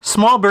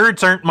Small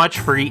birds aren't much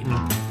for eating.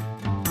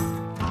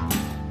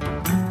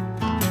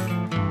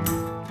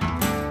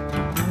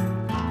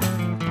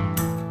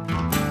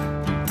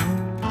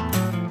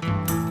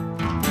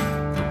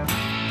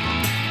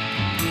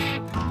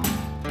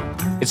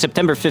 It's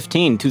September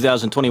 15,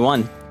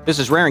 2021. This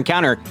is Rare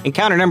Encounter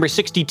number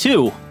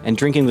 62, and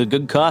drinking the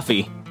good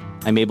coffee.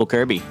 I'm Abel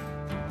Kirby.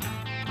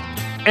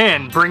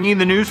 And bringing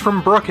the news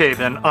from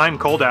Brookhaven, I'm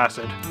Cold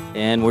Acid.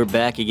 And we're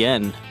back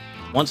again,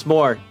 once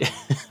more,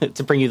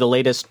 to bring you the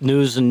latest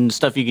news and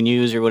stuff you can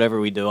use or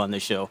whatever we do on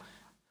this show.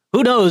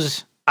 Who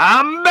knows?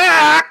 I'm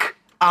back!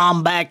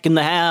 I'm back in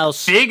the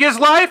house. Big as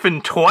life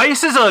and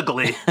twice as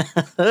ugly.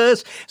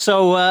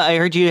 So I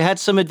heard you had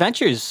some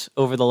adventures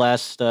over the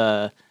last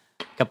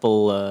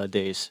couple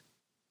days.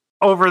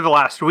 Over the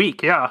last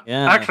week, yeah.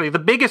 Actually, the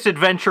biggest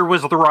adventure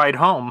was the ride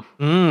home.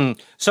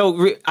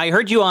 So I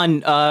heard you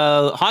on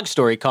Hog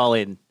Story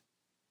call-in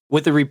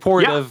with a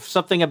report of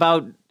something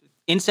about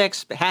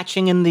insects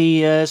hatching in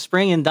the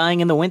spring and dying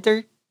in the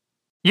winter?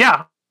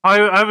 Yeah.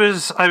 I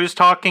was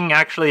talking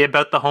actually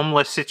about the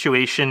homeless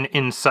situation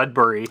in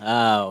Sudbury.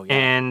 Oh, yeah.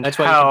 And that's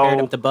why you compared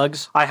them to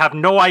bugs? I have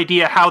no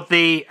idea how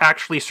they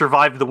actually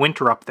survived the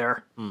winter up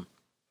there.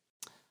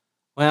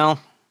 Well,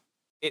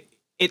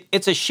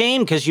 it's a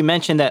shame because you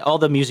mentioned that all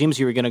the museums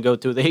you were going to go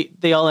to,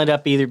 they all end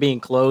up either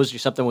being closed or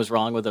something was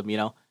wrong with them, you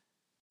know?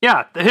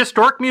 Yeah, the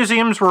historic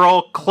museums were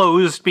all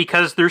closed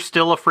because they're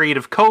still afraid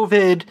of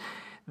COVID.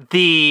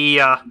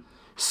 The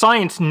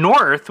Science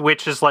North,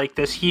 which is like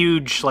this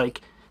huge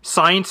like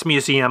science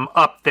museum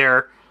up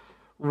there,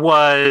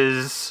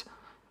 was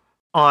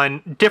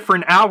on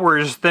different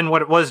hours than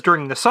what it was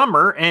during the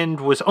summer and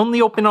was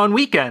only open on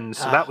weekends,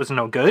 so that was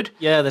no good.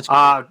 Yeah, that's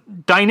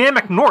good.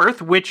 Dynamic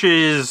North, which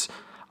is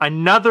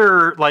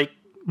another, like,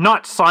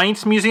 not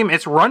science museum.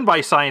 It's run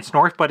by Science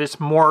North, but it's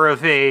more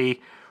of a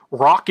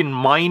rock and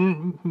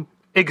mine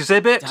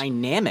exhibit.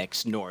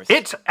 Dynamics North.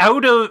 It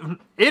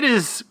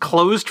is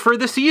closed for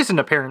the season,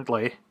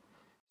 apparently.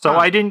 So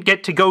I didn't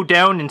get to go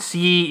down and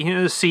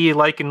see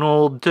like an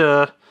old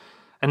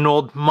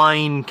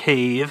mine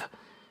cave.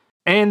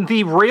 And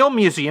the Rail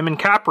Museum in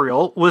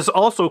Capriel was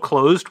also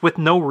closed with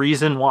no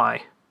reason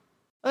why.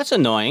 That's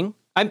annoying.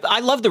 I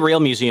love the rail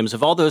museums.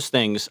 Of all those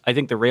things, I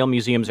think the rail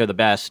museums are the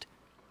best.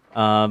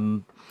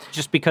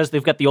 Just because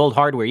they've got the old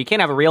hardware. You can't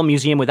have a rail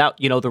museum without,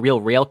 the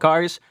real rail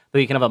cars. But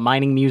you can have a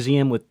mining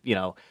museum with, I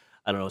don't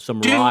know,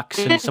 some rocks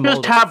and some old...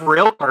 They didn't just have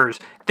rail cars.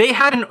 They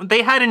had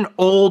an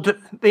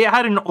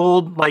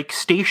old like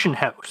station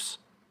house.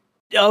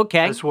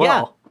 Okay. As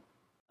well.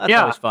 Yeah.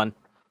 That's always fun.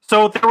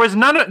 So there was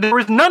none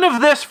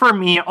of this for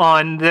me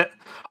on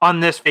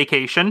this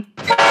vacation.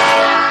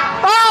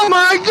 Oh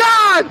my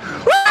God!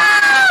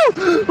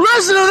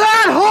 Listen to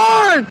that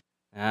horn!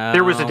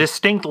 There was a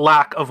distinct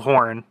lack of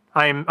horn.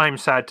 I'm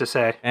sad to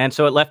say. And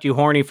so it left you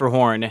horny for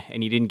horn,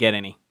 and you didn't get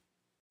any.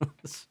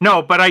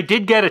 No, but I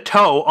did get a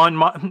tow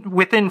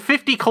within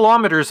 50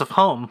 kilometers of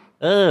home.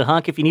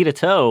 Honk if you need a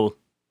tow.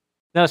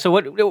 No, so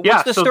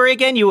what's the story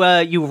again?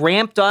 You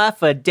ramped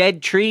off a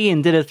dead tree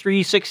and did a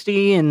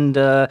 360 and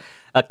a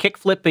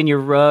kickflip in your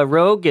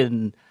Rogue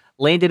and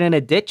landed in a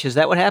ditch. Is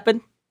that what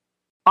happened?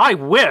 I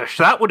wish.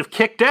 That would have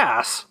kicked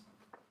ass.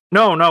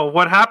 No.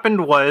 What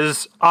happened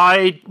was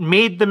I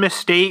made the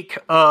mistake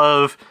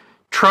of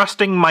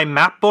trusting my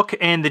map book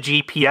and the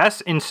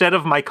GPS instead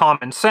of my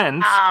common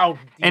sense.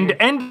 And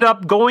ended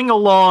up going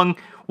along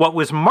what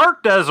was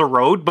marked as a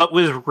road, but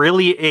was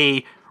really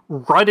a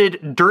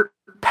rutted dirt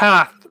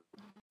path.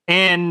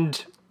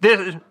 And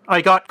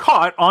I got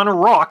caught on a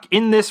rock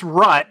in this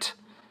rut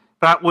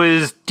that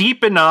was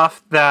deep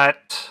enough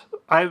that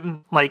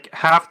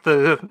half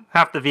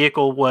the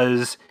vehicle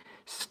was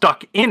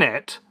stuck in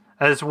it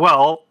as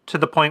well, to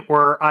the point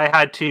where I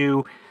had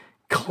to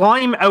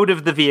climb out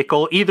of the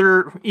vehicle,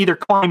 either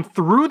climb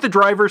through the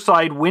driver's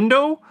side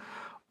window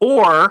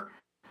or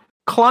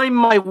climb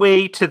my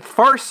way to the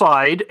far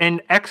side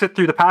and exit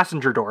through the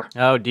passenger door.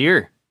 Oh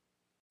dear.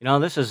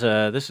 This is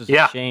a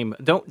shame.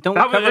 Don't we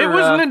cover, it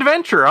was an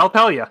adventure, I'll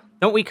tell you.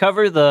 Don't we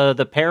cover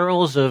the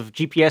perils of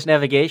GPS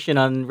navigation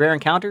on Rare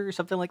Encounter or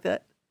something like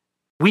that?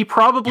 We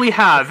probably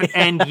have,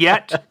 and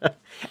yet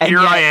here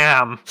I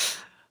am.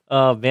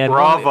 Oh man!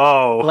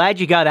 Bravo! Well, glad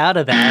you got out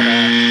of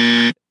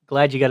that.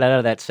 Glad you got out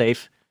of that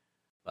safe.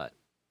 But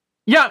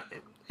yeah,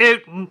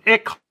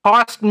 it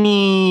cost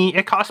me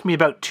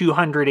about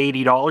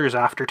 $280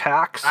 after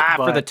tax.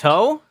 For the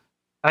tow?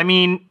 I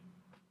mean,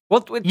 do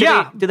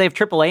they have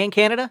AAA in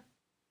Canada?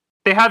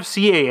 They have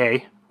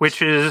CAA,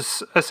 which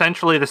is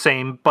essentially the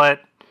same,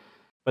 but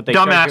they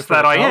dumbass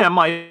that I am,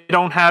 I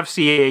don't have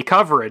CAA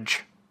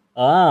coverage.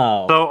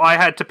 Oh. So I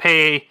had to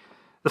pay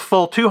the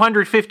full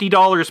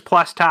 $250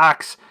 plus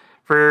tax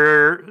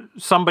for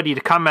somebody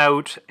to come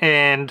out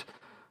and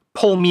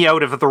pull me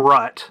out of the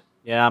rut.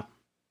 Yeah.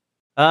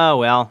 Oh,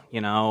 well,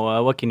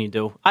 what can you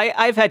do?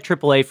 I've had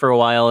AAA for a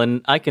while,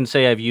 and I can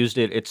say I've used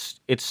it.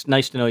 It's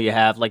nice to know you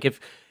have. Like, if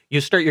you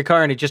start your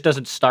car and it just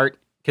doesn't start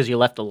because you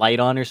left the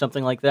light on or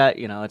something like that,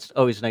 it's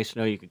always nice to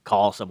know you could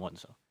call someone.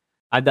 So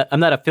I'm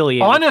not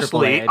affiliated.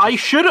 Honestly, with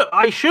AAA.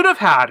 I should have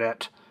had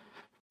it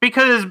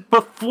Because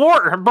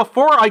before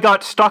I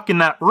got stuck in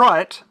that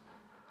rut,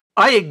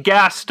 I had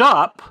gassed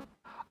up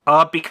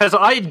because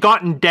I had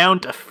gotten down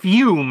to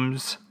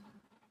fumes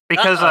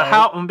because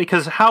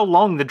how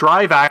long the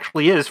drive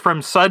actually is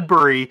from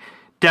Sudbury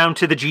down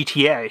to the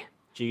GTA.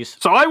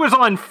 Jeez. So I was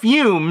on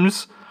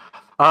fumes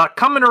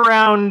coming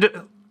around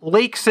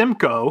Lake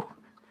Simcoe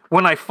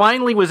when I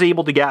finally was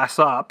able to gas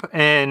up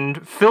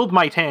and filled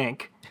my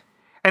tank.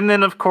 And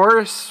then, of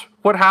course,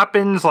 what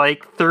happens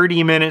like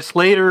 30 minutes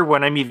later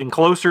when I'm even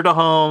closer to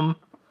home?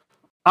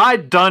 I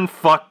done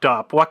fucked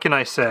up. What can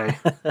I say?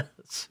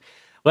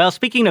 Well,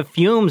 speaking of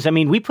fumes, I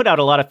mean, we put out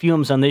a lot of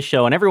fumes on this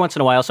show, and every once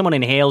in a while, someone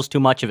inhales too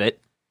much of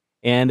it,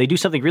 and they do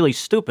something really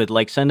stupid,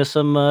 like send us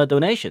some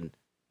donation.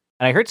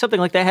 And I heard something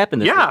like that happen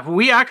this week. Yeah,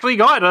 we actually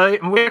got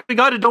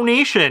a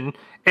donation.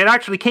 It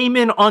actually came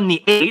in on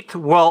the 8th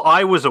while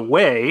I was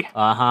away.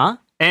 Uh-huh.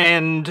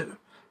 And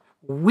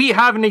we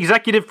have an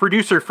executive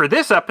producer for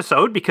this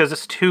episode because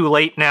it's too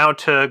late now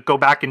to go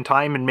back in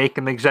time and make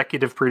an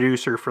executive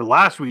producer for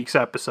last week's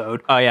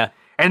episode. Oh, yeah.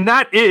 And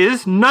that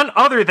is none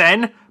other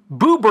than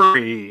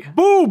Boobery.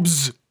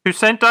 Boobs! Who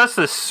sent us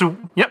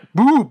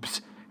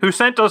Boobs. Who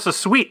sent us a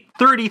sweet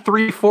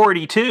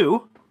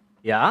 3342.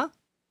 Yeah?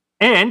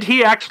 And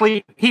he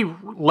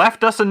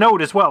left us a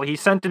note as well. He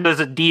sent it as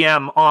a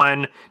DM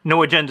on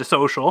No Agenda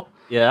Social.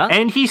 Yeah?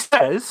 And he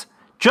says,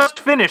 just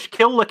finished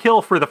Kill la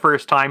Kill for the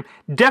first time.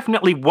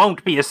 Definitely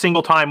won't be a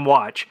single time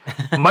watch.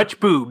 Much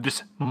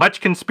boobs,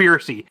 much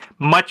conspiracy,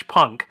 much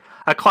punk.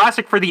 A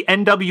classic for the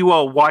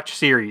NWO watch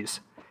series.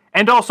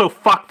 And also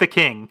fuck the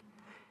king.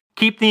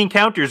 Keep the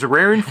encounters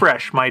rare and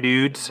fresh, my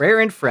dudes. Rare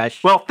and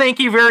fresh. Well, thank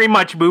you very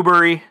much,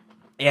 Boobery.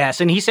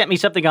 Yes, and he sent me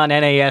something on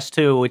NAS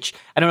too, which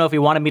I don't know if he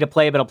wanted me to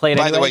play, but I'll play it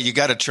anyway. By the way, you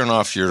got to turn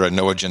off your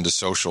No Agenda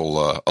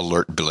Social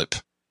alert blip.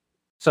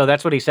 So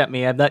that's what he sent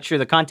me. I'm not sure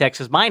the context,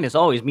 because mine is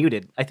always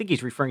muted. I think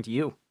he's referring to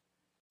you.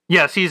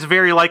 Yes, he's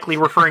very likely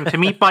referring to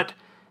me, but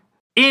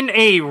in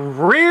a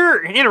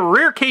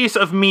rare case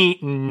of me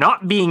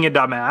not being a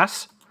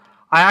dumbass,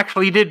 I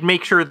actually did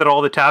make sure that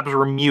all the tabs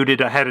were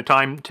muted ahead of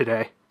time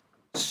today.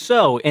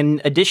 So,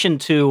 in addition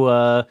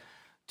to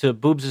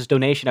Boobs'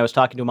 donation, I was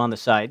talking to him on the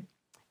side,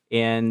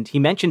 and he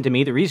mentioned to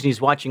me the reason he's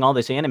watching all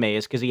this anime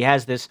is because he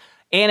has this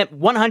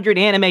 100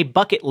 anime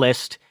bucket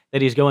list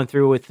that he's going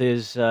through with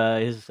his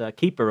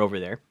keeper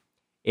over there,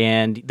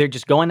 and they're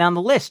just going down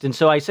the list. And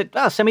so I said,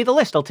 send me the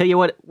list. I'll tell you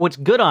what's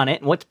good on it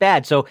and what's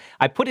bad. So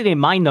I put it in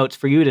my notes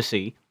for you to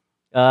see.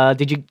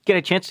 Did you get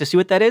a chance to see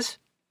what that is?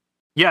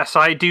 Yes,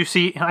 I do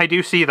see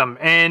them,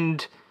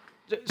 and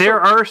there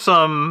are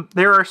some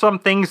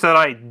things that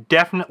I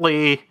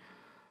definitely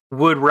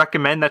would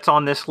recommend that's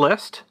on this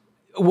list.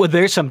 Well,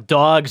 there's some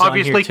dogs on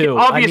here too.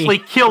 Obviously,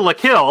 Kill la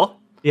Kill.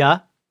 Yeah.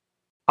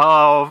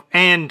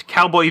 And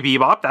Cowboy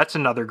Bebop, that's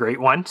another great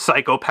one.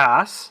 Psycho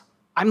Pass.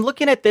 I'm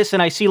looking at this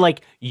and I see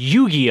like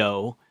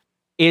Yu-Gi-Oh!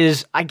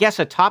 Is, I guess,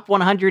 a top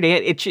 100.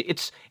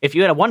 It's if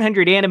you had a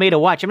 100 anime to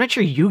watch, I'm not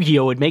sure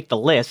Yu-Gi-Oh! Would make the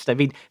list. I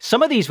mean,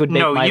 some of these would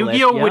make my list. No,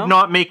 Yu-Gi-Oh! Would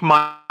not make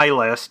my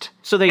list.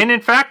 And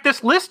in fact,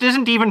 this list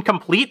isn't even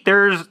complete.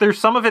 There's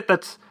some of it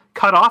that's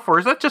cut off, or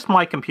is that just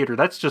my computer?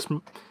 That's just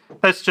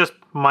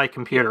my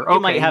computer.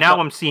 Okay, now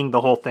I'm seeing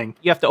the whole thing.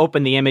 You have to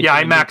open the image. Yeah,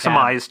 I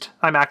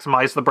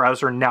maximized the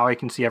browser, and now I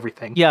can see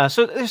everything. Yeah,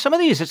 so there's some of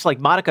these, it's like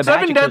Madoka Magic.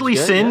 Seven Deadly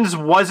Sins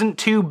wasn't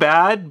too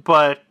bad,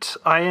 but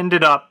I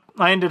ended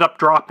up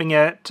dropping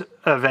it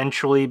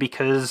eventually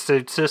because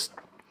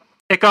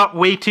it got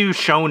way too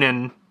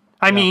shonen.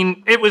 I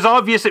mean, it was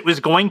obvious it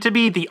was going to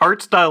be. The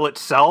art style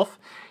itself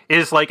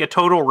is like a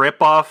total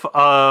ripoff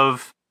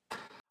of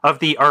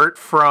the art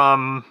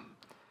from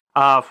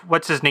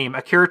what's his name?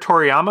 Akira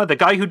Toriyama, the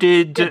guy who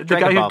did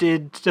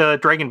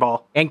Dragon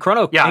Ball and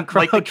Chrono. Yeah, and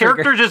Chrono like the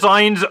character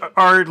designs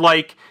are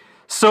like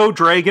so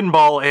Dragon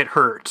Ball it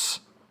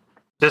hurts,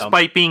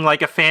 despite being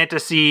like a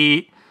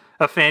fantasy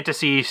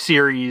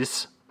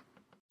series.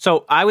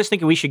 So I was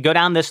thinking we should go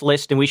down this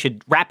list and we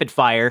should rapid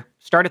fire.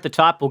 Start at the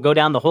top. We'll go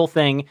down the whole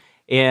thing,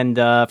 and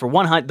for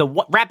 100, the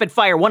rapid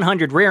fire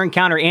 100 rare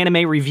encounter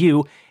anime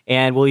review,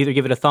 and we'll either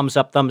give it a thumbs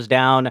up, thumbs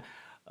down,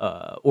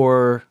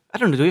 or I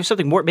don't know. Do we have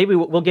something more? Maybe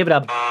we'll give it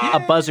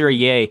a buzz or a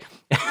yay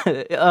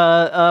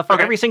for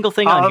every single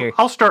thing on here.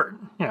 I'll start.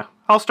 Yeah,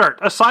 I'll start.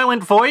 A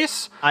Silent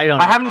Voice. I don't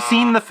know. I haven't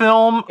seen the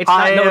film. It's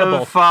not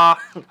notable.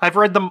 I've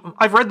read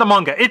the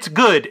manga. It's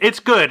good. It's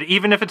good.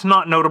 Even if it's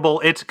not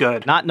notable, it's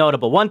good. Not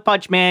notable. One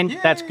Punch Man.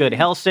 That's good.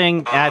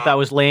 Hellsing. I thought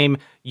was lame.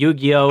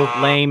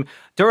 Yu-Gi-Oh! Lame.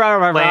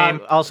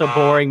 Durarara. Also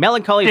boring.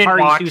 Melancholy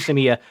Party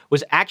Susumiya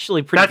was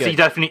actually pretty good. That's the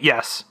definite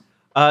yes.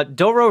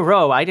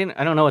 Dororo. I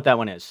don't know what that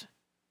one is.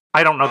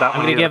 I don't know that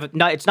one. I'm going to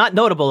give it's not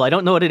notable. I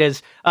don't know what it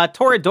is.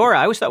 Toradora,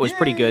 I always thought was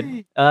pretty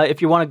good.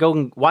 If you want to go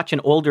and watch an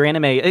older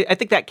anime, I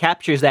think that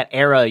captures that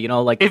era,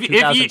 like the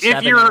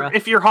 2007 era.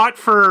 If you're hot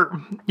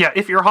for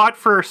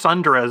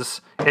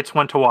Sundaras, it's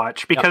one to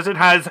watch because it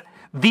has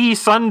the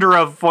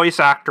Sundara voice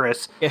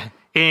actress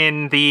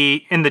in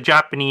the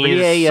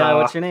Japanese. Yeah,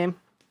 what's her name?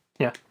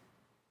 Yeah.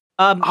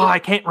 I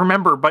can't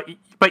remember, but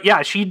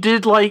yeah, she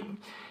was like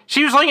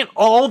in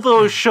all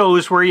those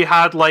shows where you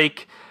had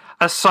like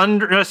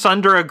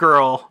Sundra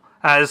girl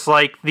as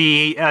like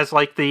the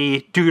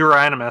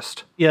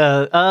Deuteronomist.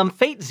 Yeah.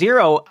 Fate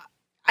Zero.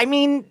 I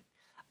mean,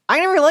 I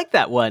never liked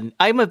that one.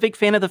 I'm a big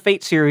fan of the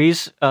Fate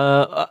series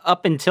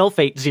up until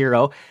Fate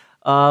Zero.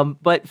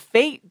 But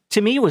Fate,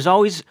 to me, was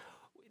always...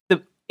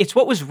 It's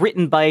what was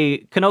written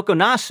by Kanoko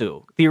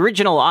Nasu, the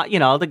original,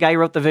 the guy who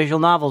wrote the visual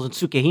novels and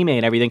Tsukihime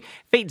and everything.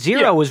 Fate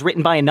Zero was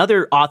written by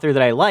another author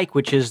that I like,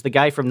 which is the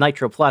guy from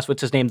Nitro Plus. What's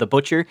his name? The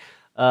Butcher.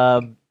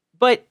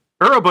 But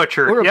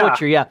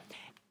Butcher, yeah.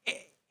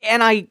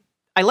 And I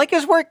like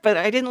his work, but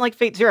I didn't like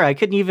Fate Zero. I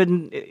couldn't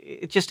even...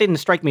 It just didn't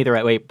strike me the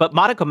right way. But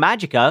Madoka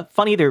Magica,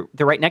 funny, they're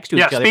right next to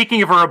each other. Yeah,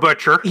 speaking of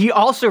Butcher... He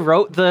also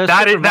wrote the...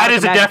 That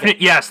is a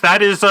definite... Yes,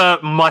 that is a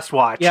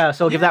must-watch. Yeah,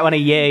 so I'll give that one a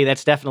yay.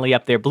 That's definitely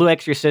up there. Blue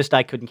Exorcist,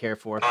 I couldn't care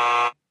for.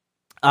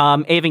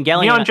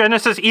 Evangelion... Neon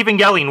Genesis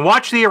Evangelion.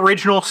 Watch the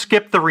original,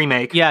 skip the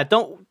remake. Yeah,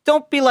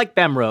 don't be like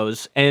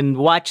Bemrose and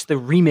watch the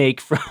remake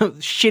from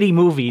shitty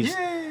movies.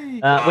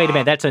 Wait a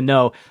minute, that's a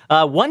no.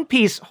 One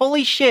Piece,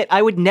 holy shit,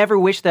 I would never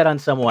wish that on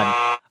someone.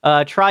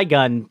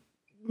 Trigun,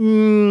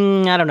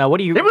 I don't know. What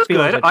do you? It was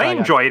good. I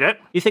enjoyed it.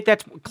 You think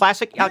that's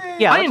classic?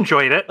 Yeah, I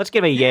enjoyed it. Let's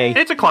give it a yay.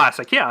 It's a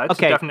classic. Yeah, it's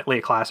definitely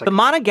a classic. The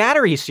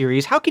Monogatari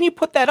series, how can you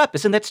put that up?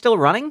 Isn't that still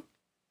running?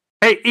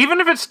 Hey, even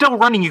if it's still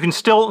running, you can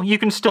still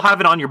have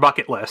it on your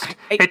bucket list.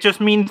 It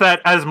just means that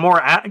as more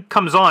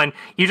comes on,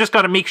 you just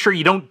got to make sure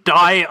you don't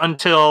die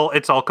until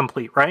it's all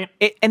complete, right?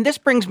 And this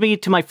brings me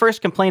to my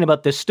first complaint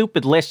about this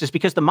stupid list, is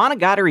because the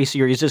Monogatari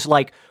series is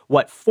like,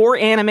 4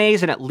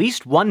 animes and at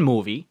least 1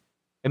 movie.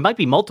 It might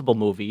be multiple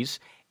movies,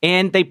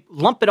 and they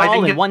lump it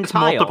all in one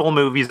tile. Multiple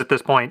movies at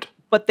this point.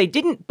 But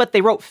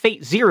they wrote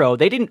Fate Zero.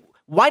 They didn't.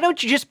 Why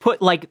don't you just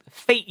put like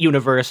Fate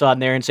Universe on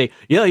there and say,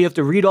 yeah, you have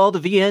to read all the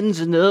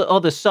VNs and all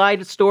the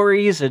side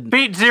stories and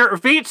Fate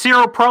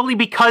Zero probably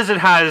because it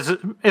has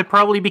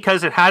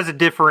a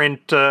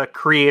different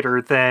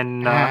creator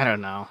than I don't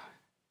know,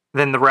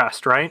 than the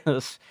rest, right?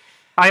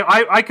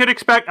 I could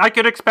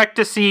expect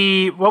to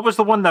see, what was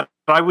the one that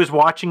I was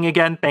watching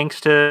again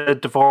thanks to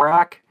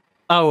Dvorak?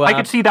 Oh, I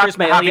could see that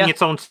Prisma having Ilia?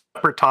 its own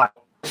separate tile.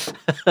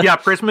 Yeah,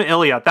 Prisma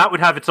Ilia. That would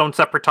have its own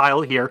separate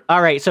tile here.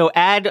 All right, so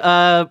add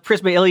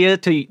Prisma Ilia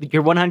to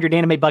your 100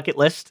 anime bucket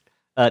list.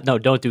 No,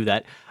 don't do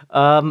that.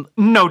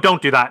 No,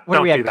 don't do that. What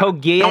don't are we do at? that.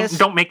 Code Geass?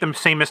 Don't make the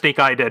same mistake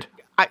I did.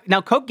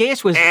 Now, Code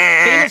Geass was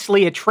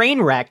famously a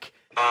train wreck,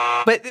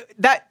 but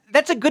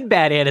that's a good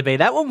bad anime.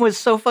 That one was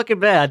so fucking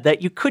bad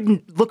that you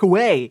couldn't look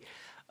away.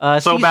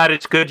 So bad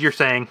it's good, you're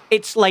saying.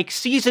 It's like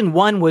season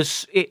 1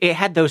 was, it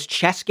had those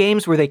chess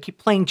games where they keep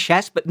playing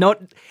chess, but no,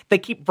 they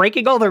keep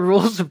breaking all the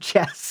rules of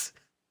chess.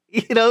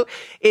 None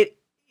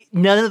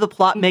of the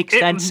plot makes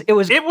sense. It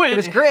was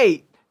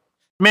great.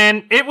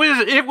 Man, it was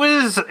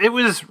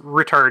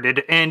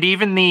retarded, and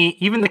even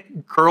the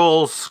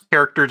girls'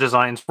 character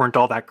designs weren't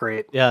all that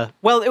great. Yeah.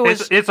 Well,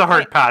 it's a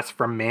hard pass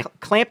from me.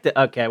 Clamp did.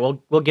 Okay,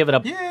 we'll give it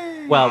a.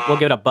 Yay! Well, we'll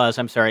give it a buzz.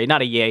 I'm sorry,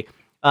 not a yay.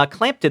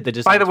 Clamp did the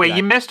design. By the way,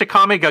 you missed a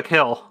Kame ga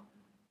Kill.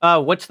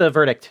 What's the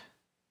verdict?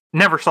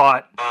 Never saw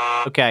it.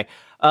 Okay.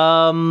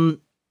 Mononoke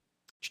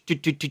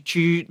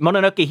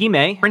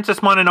Hime.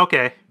 Princess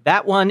Mononoke.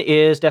 That one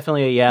is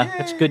definitely a yeah. Yay!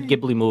 That's a good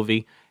Ghibli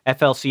movie.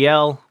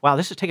 FLCL. Wow,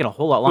 this is taking a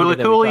whole lot longer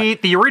than we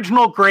thought. The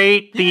original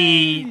great.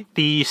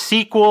 The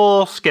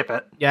sequel, skip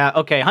it. Yeah.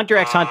 Okay. Hunter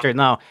x Hunter.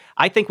 No,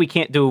 I think we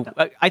can't do.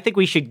 I think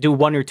we should do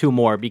 1 or 2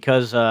 more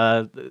because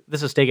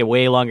this is taking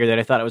way longer than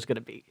I thought it was going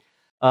to be.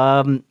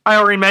 I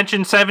already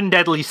mentioned 7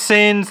 Deadly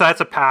Sins.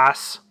 That's a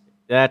pass.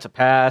 That's a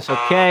pass.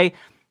 Okay.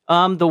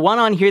 The one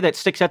on here that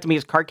sticks out to me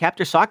is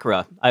Cardcaptor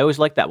Sakura. I always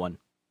liked that one.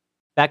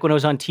 Back when it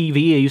was on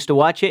TV, I used to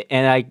watch it,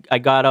 and I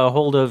got a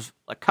hold of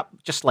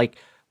just like,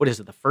 what is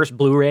it, the first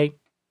Blu-ray?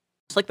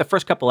 It's like the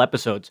first couple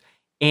episodes,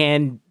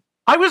 and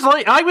I was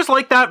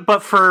like that,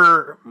 but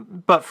for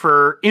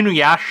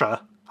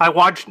Inuyasha, I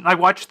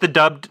watched the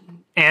dubbed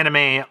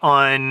anime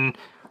on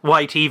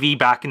YTV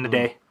back in the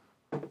day.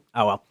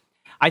 Oh well.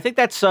 I think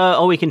that's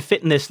all we can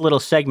fit in this little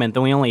segment.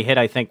 Then we only hit,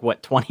 I think,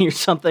 20 or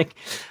something.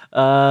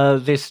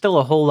 There's still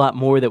a whole lot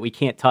more that we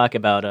can't talk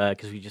about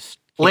because we just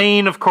can't.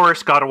 Lane, of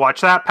course, got to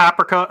watch that.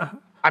 Paprika.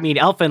 I mean,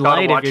 Elfin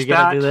Light, if you're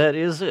going to do that,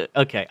 is it?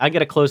 Okay, I got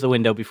to close the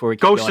window before we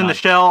keep Ghost going in the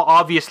Shell,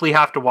 obviously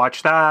have to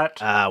watch that.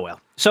 Well.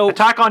 So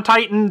Attack on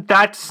Titan,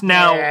 that's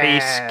now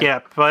a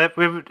skip. But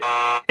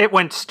it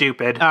went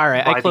stupid. All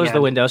right, I closed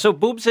the window. So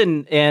Boobs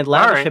and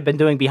Lavish have been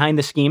doing behind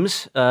the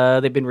schemes.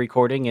 They've been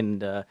recording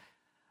and...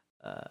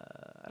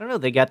 I don't know.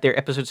 They got their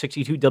episode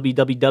 62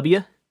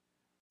 WWW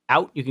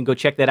out. You can go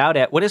check that out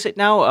at, what is it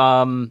now?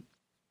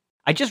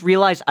 I just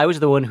realized I was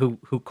the one who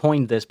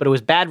coined this, but it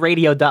was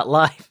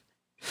badradio.live.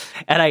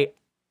 And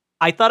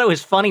I thought it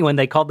was funny when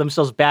they called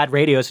themselves Bad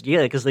Radio. I said,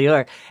 yeah, because they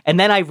are. And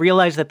then I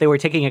realized that they were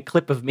taking a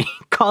clip of me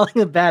calling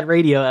them Bad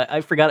Radio.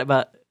 I forgot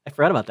about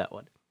that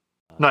one.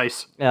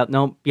 Nice.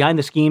 No, behind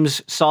the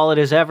schemes, solid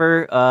as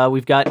ever.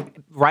 We've got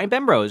Ryan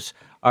Bemrose,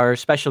 our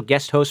special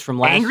guest host from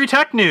last... Angry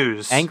Tech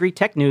News. Angry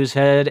Tech News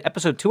had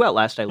episode 2 out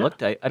last I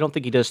looked. I don't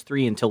think he does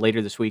 3 until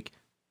later this week.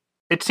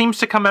 It seems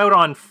to come out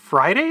on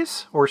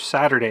Fridays or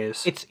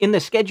Saturdays. It's in the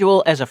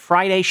schedule as a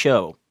Friday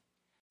show.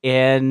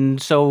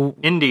 And so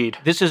Indeed.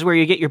 this is where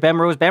you get your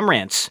Bemrose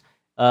Bemrants.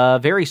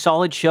 Very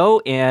solid show,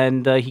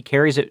 and he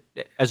carries it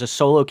as a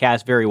solo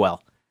cast very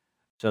well.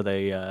 So there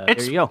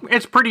you go.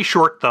 It's pretty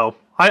short though.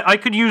 I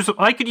could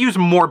use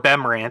more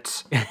Bem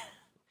rants.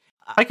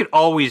 I could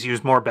always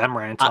use more Bem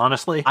rants,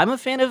 honestly. I'm a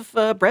fan of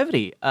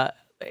brevity.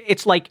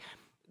 It's like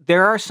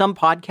there are some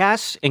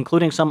podcasts,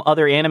 including some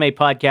other anime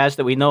podcasts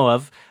that we know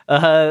of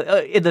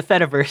in the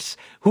Fediverse,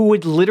 who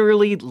would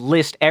literally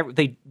list.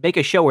 They make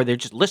a show where they're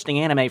just listing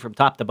anime from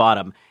top to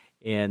bottom,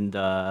 and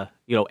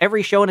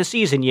every show in a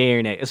season, yay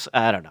or nay.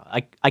 I don't know.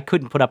 I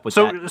couldn't put up with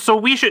that. So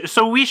we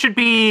should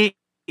be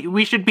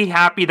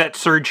happy that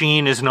Sir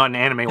Gene is not an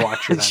anime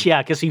watcher. Then.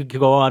 Yeah, because he could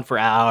go on for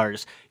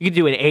hours. You could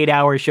do an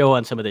 8-hour show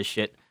on some of this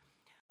shit.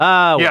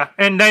 Yeah,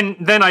 and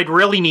then I'd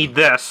really need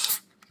this.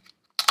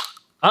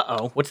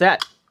 What's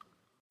that?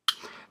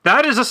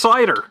 That is a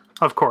cider,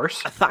 of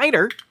course. A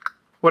cider?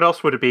 What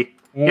else would it be?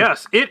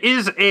 Yes, it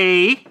is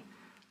a.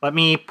 Let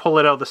me pull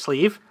it out of the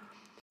sleeve.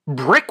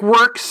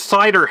 Brickworks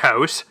Cider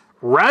House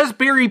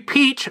Raspberry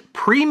Peach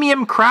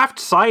Premium Craft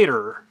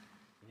Cider.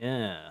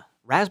 Yeah,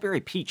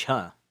 raspberry peach,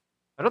 huh?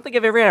 I don't think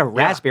I've ever had a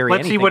raspberry.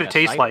 Let's see what it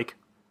tastes like.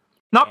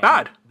 Not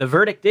bad. The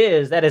verdict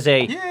is that is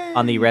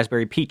on the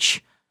raspberry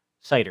peach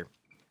cider.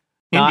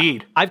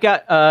 Indeed. I've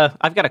got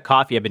a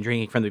coffee I've been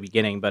drinking from the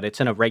beginning, but it's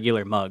in a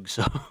regular mug,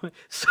 so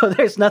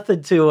there's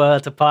nothing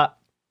to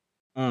pop.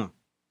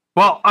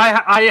 Well,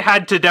 I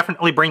had to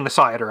definitely bring the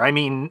cider. I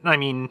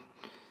mean,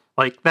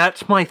 like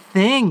that's my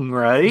thing,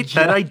 right?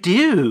 Yeah. That I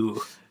do.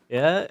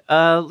 Yeah.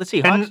 Let's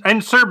see.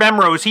 And Sir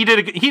Bemrose, he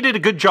did a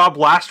good job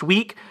last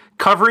week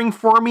covering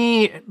for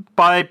me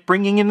by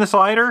bringing in the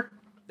cider.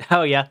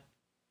 Oh yeah,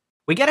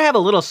 we got to have a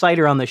little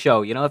cider on the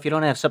show. You know, if you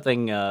don't have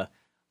something a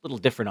little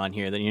different on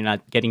here, then you're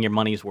not getting your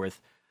money's worth.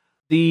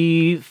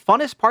 The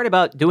funnest part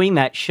about doing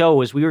that show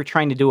was we were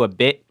trying to do a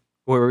bit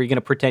where we were going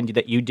to pretend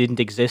that you didn't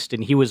exist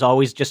and he was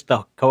always just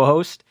the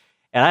co-host.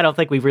 And I don't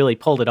think we've really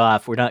pulled it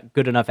off. We're not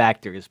good enough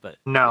actors, but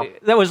no,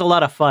 that was a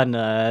lot of fun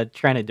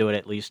trying to do it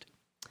at least.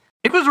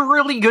 It was a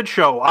really good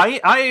show.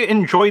 I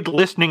enjoyed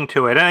listening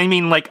to it. I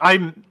mean, like, I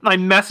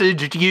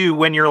messaged you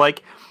when you're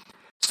like,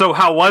 so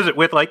how was it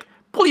with, like,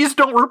 please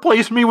don't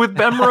replace me with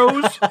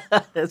Bemrose?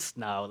 That's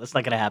not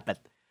going to happen.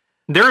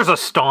 There's a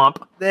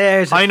stomp.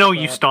 I know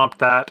you stomped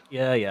that.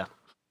 Yeah.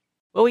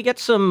 Well, we get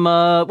some,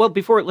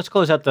 let's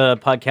close out the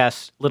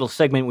podcast little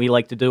segment we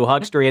like to do.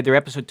 Hog Story had their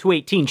episode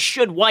 218,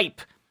 Should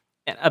Wipe.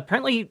 And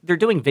apparently they're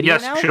doing video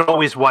now? Yes, should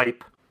always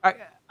wipe.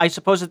 I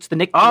suppose it's the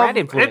Nick Durant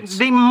influence.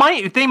 They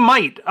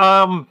might.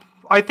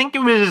 I think it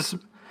was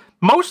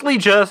mostly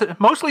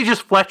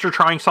just Fletcher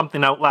trying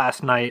something out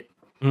last night,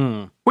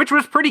 which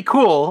was pretty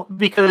cool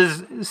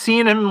because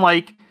seeing him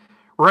like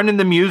running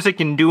the music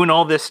and doing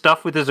all this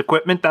stuff with his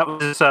equipment, that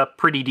was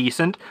pretty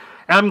decent.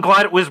 And I'm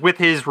glad it was with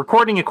his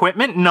recording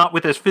equipment, not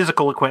with his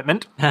physical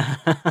equipment.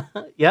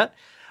 Yeah.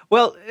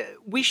 Well,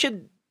 we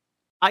should.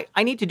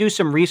 I need to do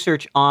some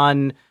research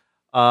on.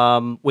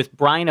 With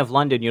Brian of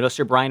London,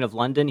 Sir Brian of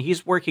London,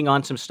 he's working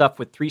on some stuff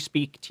with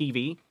 3Speak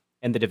TV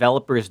and the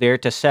developers there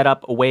to set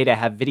up a way to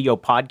have video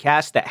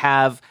podcasts that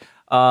have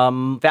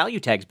value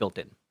tags built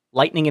in,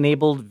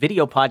 Lightning-enabled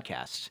video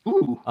podcasts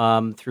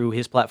through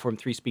his platform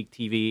 3Speak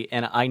TV.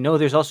 And I know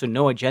there's also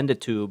No Agenda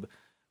Tube,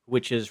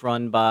 which is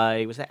run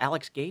by, was that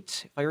Alex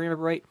Gates, if I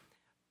remember right?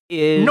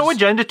 No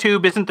Agenda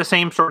Tube isn't the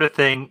same sort of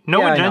thing.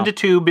 No Agenda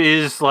Tube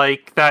is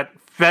like that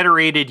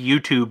federated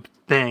YouTube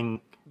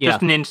thing.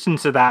 Just an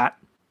instance of that.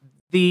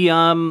 The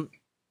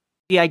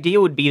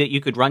idea would be that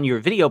you could run your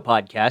video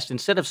podcast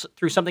instead of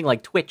through something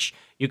like Twitch.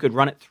 You could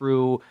run it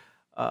through,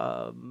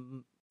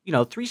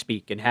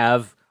 3Speak and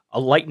have a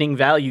Lightning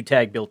value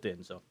tag built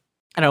in. So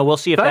I don't know. We'll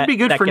see if that'd be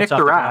good for Nick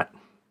the Rat.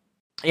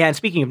 Yeah, and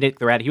speaking of Nick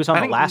the Rat, he was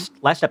on the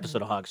last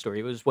episode of Hog Story.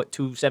 It was what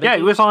 217. Yeah,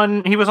 he was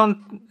on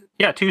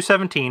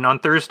 217 on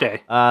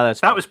Thursday.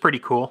 That was pretty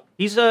cool.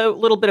 He's a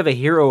little bit of a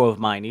hero of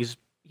mine.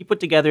 He put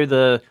together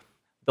the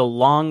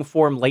long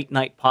form late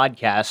night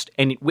podcast,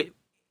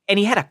 and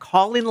he had a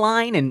call in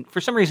line, and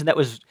for some reason that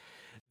was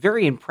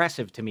very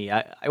impressive to me.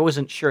 I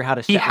wasn't sure how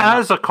to. He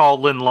has a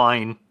call in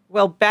line.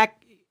 Well,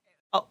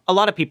 a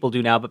lot of people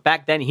do now, but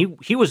back then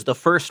he was the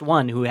first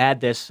one who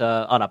had this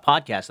on a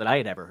podcast that I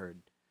had ever heard.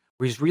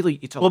 Where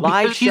it's a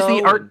live show.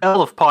 He's the Art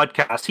Bell of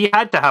podcasts. He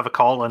had to have a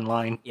call in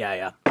line.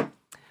 Yeah.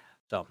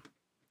 So,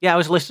 yeah, I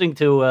was listening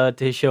to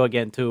his show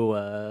again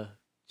too.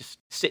 Just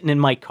sitting in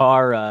my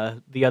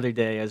car the other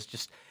day.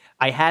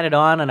 I had it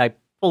on and I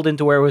pulled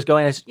into where it was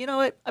going. I said, you know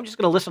what? I'm just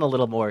going to listen a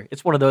little more.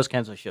 It's one of those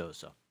kinds of shows.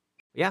 So,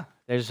 yeah,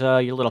 there's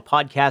your little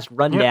podcast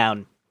rundown.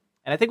 Yep.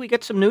 And I think we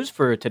get some news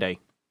for today.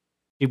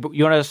 You want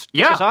to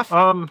kick us off?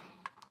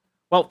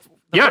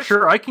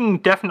 Sure. I can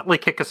definitely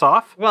kick us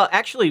off. Well,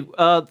 actually,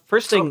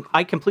 first thing,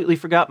 I completely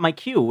forgot my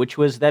cue, which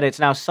was that it's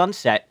now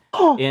sunset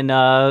in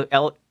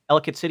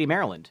Ellicott City,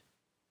 Maryland,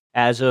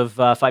 as of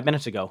 5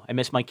 minutes ago. I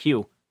missed my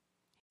cue.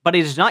 But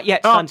it is not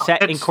yet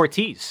sunset in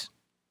Cortez.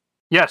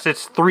 Yes,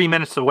 it's 3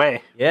 minutes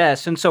away.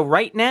 Yes, and so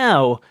right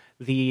now,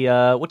 the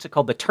what's it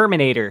called? The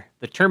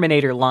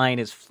Terminator line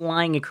is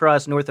flying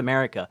across North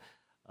America.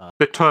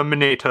 The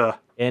Terminator.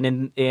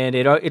 And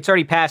it's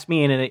already passed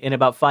me, and in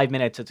about 5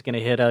 minutes, it's going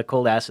to hit a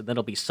cold acid, then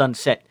it'll be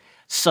sunset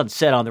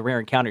on the Rare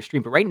Encounter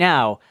stream. But right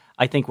now,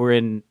 I think we're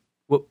in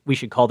what we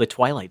should call the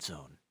Twilight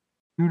Zone.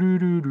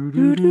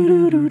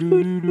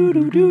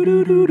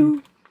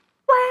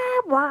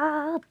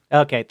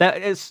 Okay,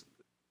 that is...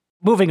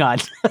 Moving on.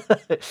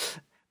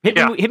 hit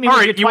me All with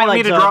right, your you want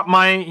me Twilight to Zone. drop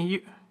my...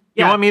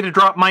 You want me to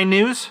drop my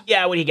news?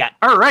 Yeah, what do you got?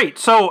 All right.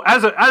 So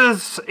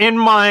as in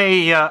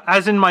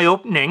my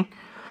opening,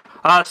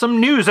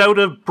 some news out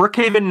of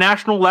Brookhaven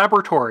National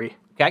Laboratory.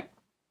 Okay.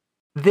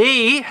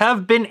 They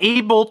have been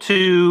able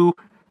to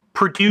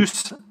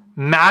produce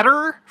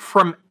matter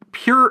from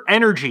pure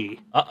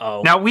energy.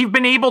 Uh-oh. Now, we've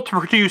been able to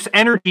produce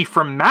energy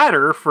from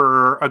matter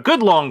for a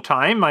good long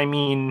time. I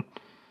mean,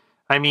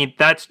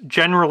 that's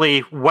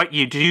generally what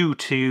you do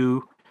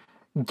to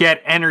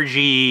get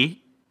energy.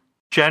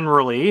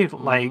 Generally,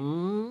 like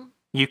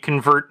you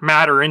convert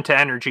matter into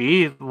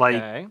energy,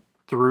 like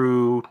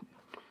through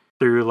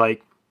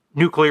like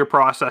nuclear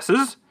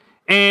processes.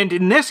 And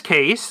in this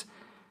case,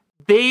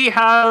 they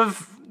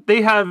have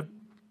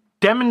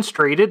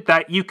demonstrated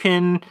that you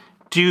can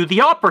do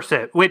the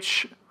opposite,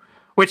 which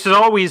has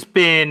always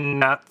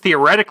been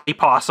theoretically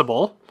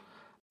possible.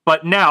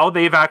 But now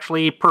they've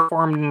actually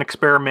performed an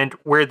experiment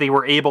where they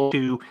were able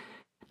to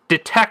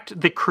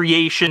detect the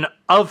creation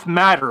of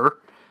matter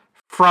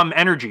from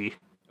energy.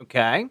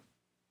 Okay.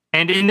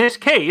 And in this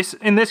case,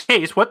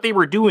 what they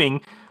were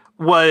doing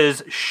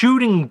was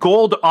shooting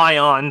gold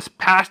ions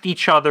past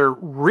each other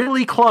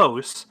really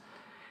close.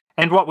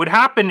 And what would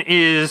happen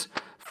is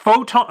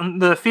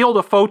the field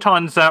of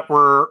photons that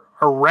were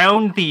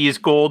around these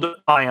gold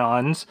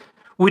ions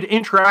would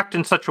interact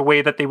in such a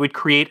way that they would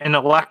create an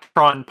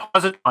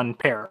electron-positron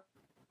pair.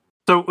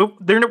 So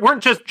they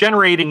weren't just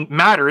generating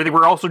matter, they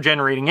were also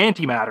generating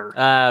antimatter.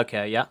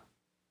 Okay, yeah.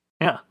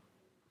 Yeah.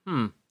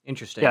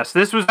 Interesting. Yes,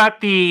 this is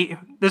at the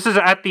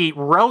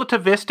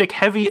relativistic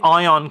heavy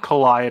ion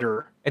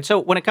collider. And so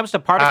when it comes to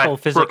particle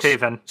physics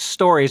Brookhaven.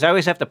 stories, I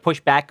always have to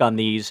push back on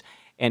these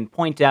and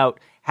point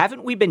out,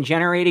 haven't we been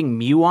generating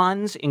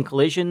muons in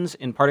collisions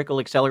in particle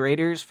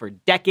accelerators for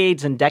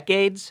decades and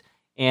decades?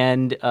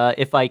 And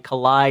if I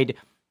collide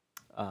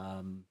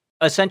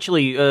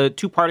essentially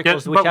two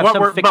particles which have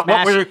some fixed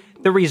mass,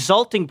 the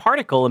resulting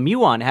particle, a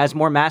muon, has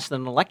more mass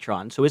than an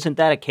electron. So isn't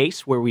that a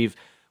case where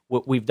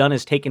what we've done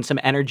is taken some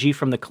energy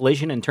from the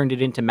collision and turned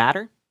it into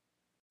matter,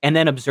 and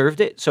then observed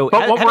it? So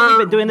haven't we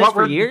been doing this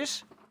for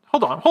years?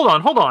 Hold on.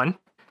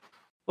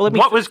 Well,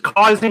 what was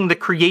causing the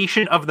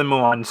creation of the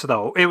muons,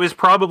 though? It was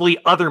probably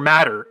other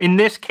matter. In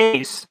this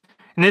case,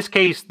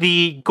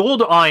 the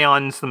gold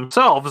ions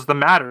themselves, the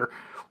matter,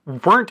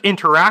 weren't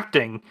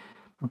interacting,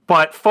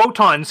 but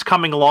photons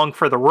coming along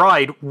for the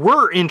ride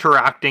were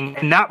interacting,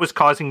 and that was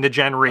causing the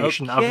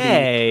generation of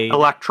the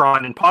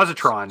electron and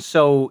positron.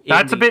 So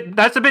that's a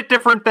bit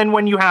different than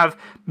when you have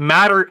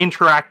matter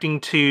interacting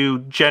to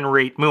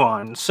generate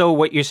muons. So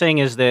what you're saying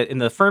is that in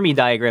the Fermi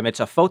diagram, it's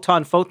a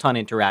photon-photon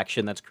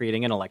interaction that's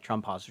creating an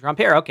electron-positron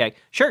pair. Okay,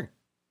 sure.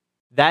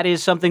 That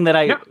is something that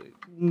I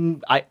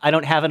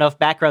don't have enough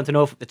background to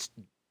know if it's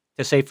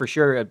to say for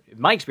sure. In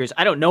my experience,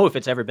 I don't know if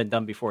it's ever been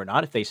done before or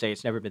not. If they say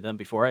it's never been done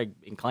before, I'm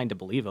inclined to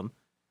believe them.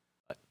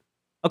 But,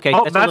 okay,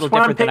 that's a little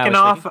different than I was thinking.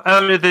 That's what I'm picking off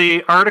out of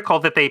the article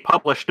that they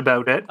published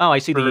about it. Oh, I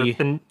see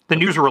the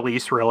news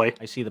release, really.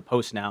 I see the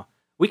post now.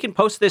 We can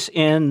post this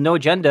in No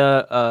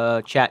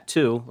Agenda chat,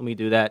 too. Let me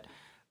do that.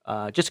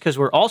 Just because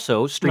we're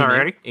also streaming,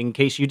 Alrighty. In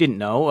case you didn't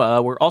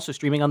know, we're also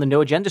streaming on the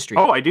No Agenda stream.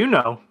 Oh, I do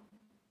know.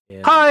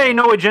 And, hi,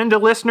 No Agenda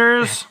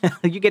listeners.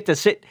 You get to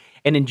sit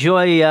and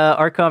enjoy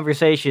our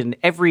conversation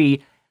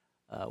every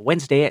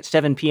Wednesday at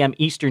 7 p.m.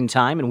 Eastern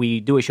Time, and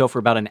we do a show for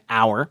about an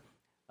hour.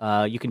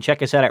 You can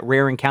check us out at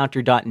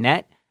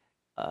rareencounter.net.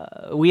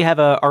 We have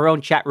our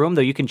own chat room,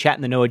 though you can chat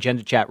in the No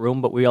Agenda chat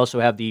room, but we also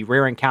have the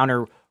Rare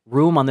Encounter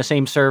room on the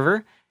same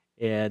server,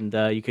 and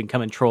you can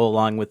come and troll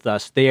along with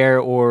us there,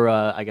 or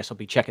I guess I'll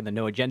be checking the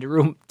No Agenda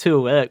room,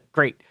 too.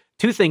 Great.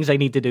 Two things I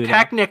need to do now.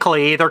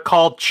 Technically, they're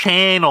called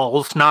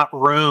channels, not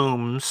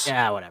rooms.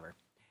 Yeah, whatever.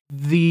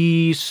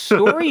 The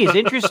story is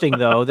interesting,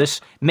 though.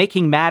 This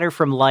making matter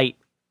from light.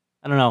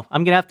 I don't know.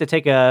 I'm going to have to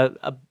take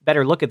a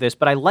better look at this,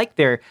 but I like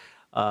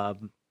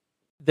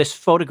this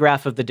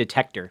photograph of the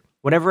detector.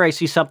 Whenever I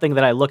see something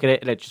that I look at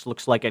it, and it just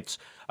looks like it's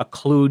a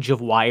kludge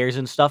of wires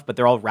and stuff, but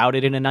they're all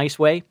routed in a nice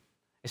way.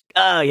 It's,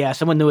 oh, yeah,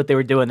 someone knew what they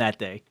were doing that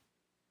day.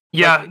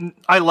 Yeah,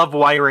 I love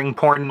wiring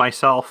porn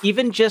myself.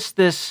 Even just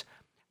this,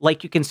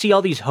 like, you can see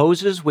all these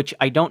hoses, which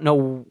I don't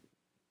know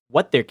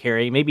what they're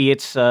carrying. Maybe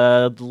it's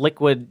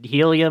liquid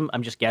helium.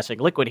 I'm just guessing.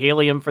 Liquid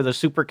helium for the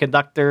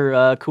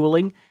superconductor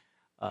cooling.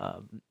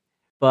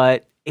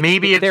 But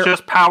maybe it's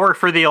just power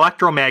for the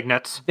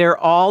electromagnets. They're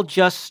all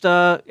just,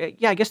 I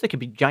guess they could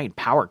be giant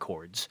power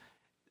cords.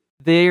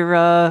 They're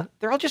all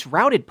just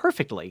routed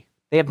perfectly.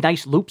 They have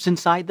nice loops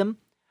inside them.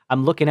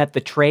 I'm looking at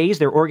the trays.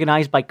 They're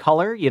organized by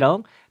color, you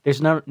know.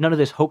 There's none of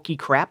this hokey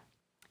crap.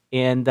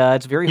 And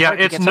it's very hard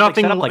to get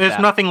something set up like that.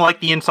 It's nothing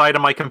like the inside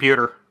of my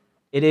computer.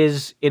 It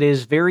is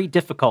very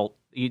difficult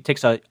It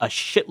takes a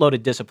shitload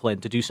of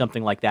discipline to do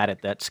something like that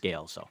at that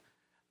scale. So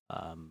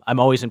I'm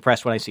always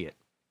impressed when I see it.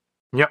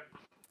 Yep.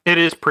 It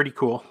is pretty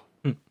cool.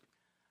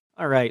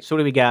 All right. So what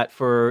do we got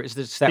for? Is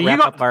this that wrap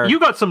up our? You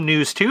got some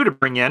news too to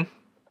bring in.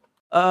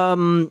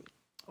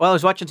 Well, I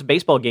was watching some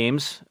baseball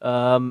games,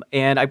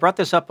 and I brought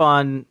this up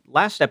on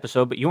last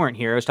episode, but you weren't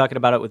here. I was talking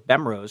about it with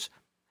Bemrose.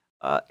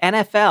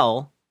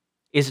 NFL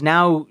is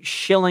now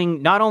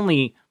shilling not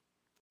only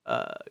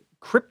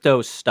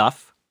crypto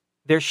stuff,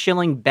 they're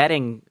shilling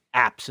betting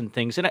apps and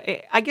things. And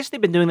I guess they've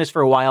been doing this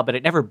for a while, but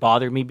it never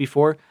bothered me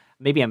before.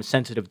 Maybe I'm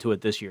sensitive to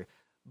it this year.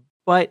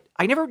 But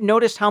I never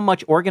noticed how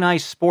much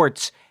organized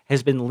sports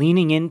has been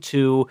leaning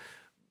into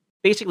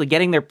basically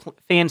getting their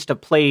fans to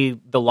play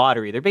the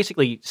lottery. They're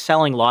basically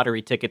selling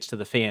lottery tickets to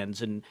the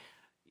fans and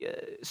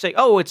say,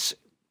 "Oh, it's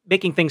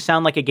making things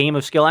sound like a game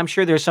of skill." I'm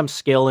sure there's some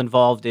skill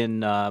involved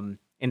in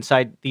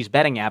inside these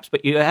betting apps,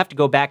 but you have to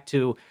go back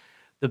to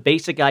the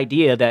basic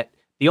idea that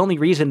the only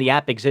reason the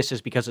app exists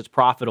is because it's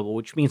profitable,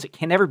 which means it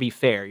can never be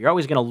fair. You're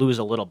always going to lose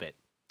a little bit.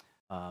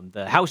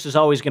 The house is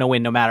always going to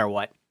win no matter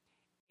what.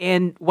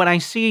 And when I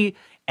see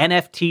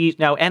NFTs,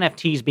 now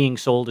NFTs being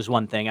sold is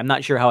one thing. I'm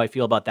not sure how I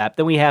feel about that.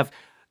 Then we have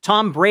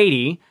Tom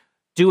Brady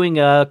doing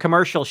a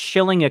commercial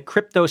shilling a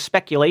crypto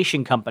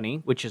speculation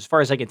company, which as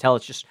far as I can tell,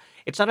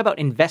 it's not about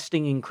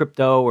investing in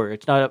crypto, or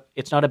it's not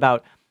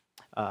about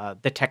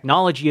the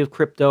technology of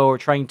crypto, or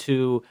trying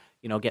to,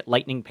 get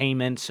lightning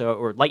payments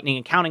or lightning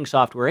accounting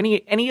software,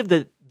 any of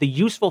the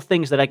useful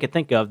things that I could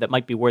think of that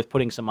might be worth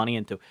putting some money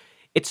into.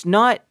 It's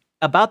not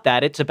about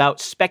that. It's about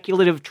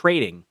speculative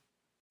trading,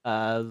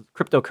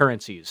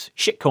 cryptocurrencies,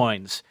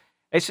 shitcoins.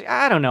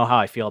 I don't know how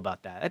I feel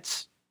about that.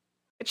 It's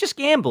just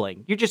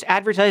gambling. You're just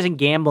advertising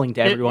gambling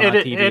to everyone on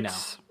TV now.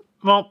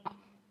 Well,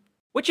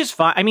 which is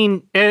fine. I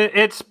mean,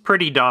 it's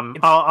pretty dumb.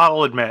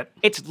 I'll admit.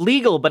 It's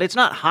legal, but it's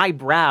not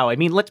highbrow. I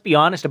mean, let's be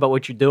honest about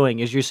what you're doing.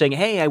 Is you're saying,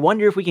 "Hey, I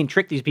wonder if we can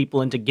trick these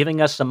people into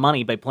giving us some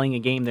money by playing a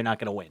game they're not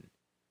going to win."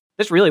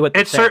 That's really what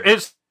they're saying.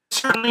 It's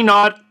certainly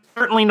not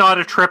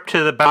a trip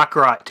to the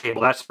baccarat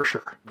table. That's for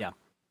sure. Yeah.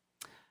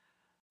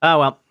 Oh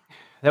well,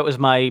 that was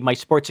my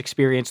sports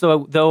experience.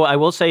 Though I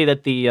will say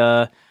that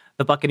the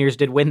Buccaneers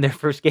did win their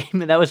first game,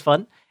 and that was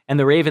fun. And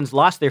the Ravens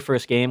lost their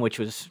first game, which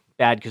was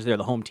bad because they're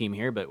the home team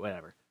here, but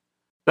whatever.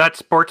 That's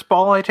sports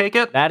ball, I take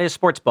it? That is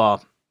sports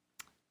ball.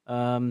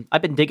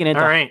 I've been digging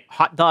into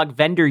hot dog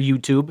vendor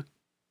YouTube.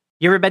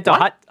 You ever been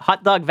to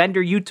hot dog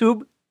vendor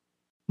YouTube?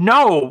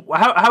 No.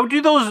 How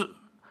do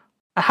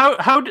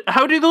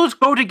those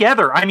go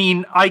together? I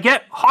mean, I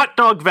get hot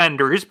dog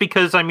vendors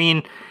because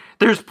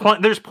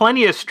there's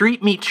plenty of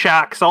street meat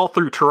shacks all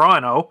through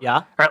Toronto.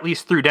 Yeah. Or at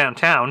least through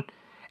downtown.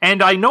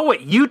 And I know what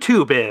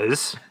YouTube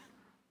is,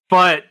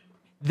 but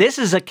this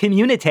is a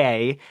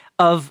community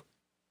of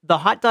the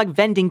hot dog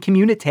vending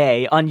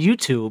community on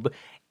YouTube,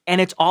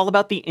 and it's all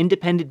about the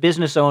independent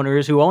business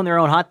owners who own their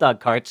own hot dog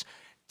carts,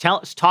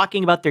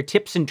 talking about their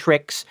tips and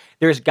tricks.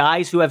 There's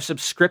guys who have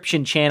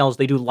subscription channels.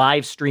 They do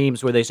live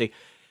streams where they say,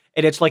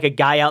 and it's like a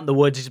guy out in the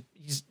woods.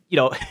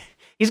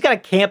 He's got a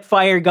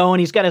campfire going.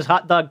 He's got his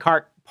hot dog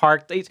cart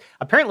parked.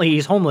 Apparently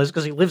he's homeless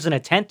because he lives in a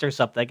tent or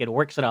something and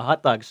works at a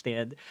hot dog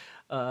stand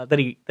that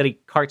he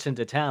carts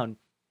into town.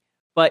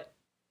 But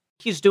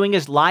he's doing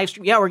his live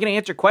stream. Yeah, we're going to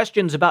answer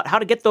questions about how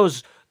to get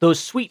those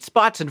sweet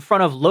spots in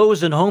front of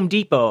Lowe's and Home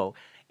Depot.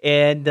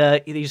 And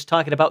he's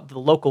talking about the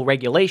local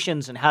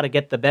regulations and how to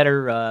get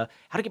how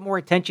to get more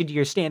attention to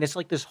your stand. It's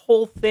like this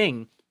whole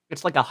thing.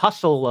 It's like a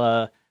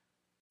hustle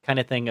kind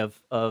of thing of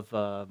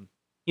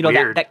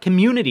that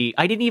community.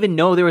 I didn't even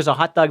know there was a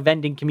hot dog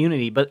vending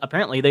community, but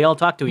apparently they all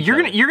talk to each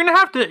other. You're gonna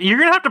have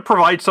to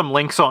provide some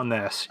links on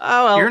this.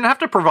 Oh, well, you're gonna have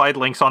to provide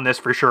links on this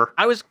for sure.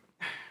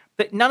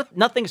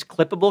 Nothing's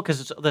clippable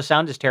because the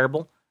sound is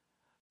terrible.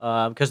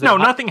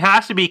 Nothing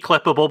has to be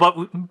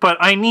clippable, but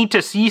I need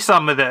to see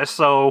some of this.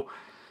 So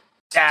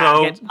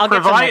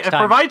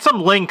provide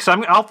some links.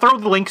 I'll throw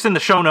the links in the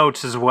show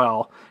notes as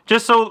well,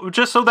 just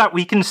so that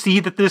we can see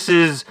that this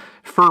is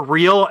for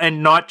real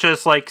and not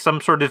just like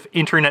some sort of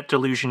internet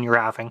delusion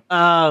you're having.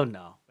 Oh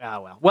no.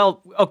 Oh well.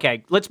 Well,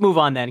 okay. Let's move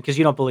on then, because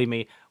you don't believe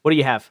me. What do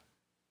you have?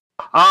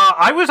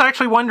 I was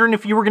actually wondering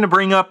if you were going to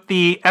bring up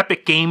the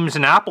Epic Games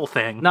and Apple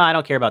thing. No, I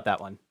don't care about that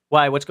one.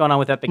 Why? What's going on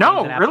with Epic Games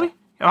and Apple? No, really?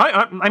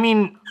 I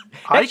mean,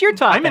 that's your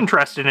topic. I'm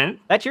interested in it.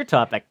 That's your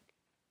topic.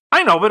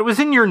 I know, but it was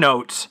in your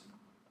notes.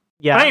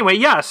 Yeah. But anyway,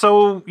 yeah.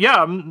 So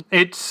yeah,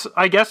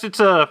 I guess it's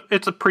a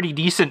pretty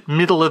decent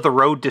middle of the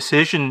road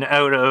decision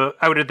out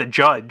of the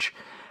judge.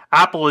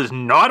 Apple is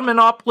not a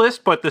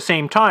monopolist, but at the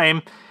same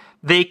time,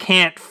 they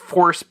can't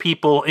force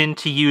people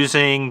into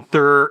using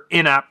their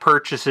in-app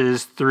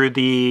purchases through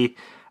the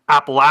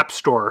Apple App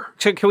Store.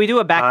 So can we do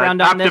a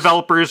background on this? App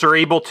developers are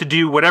able to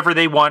do whatever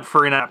they want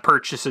for in-app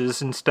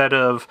purchases instead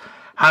of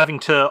having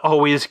to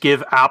always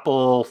give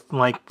Apple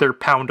like their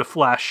pound of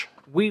flesh.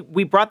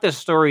 We brought this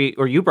story,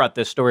 or you brought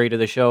this story to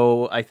the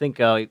show, I think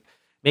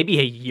maybe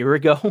a year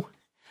ago.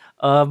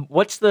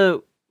 What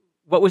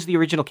was the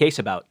original case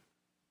about?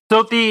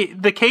 So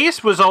the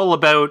case was all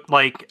about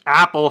like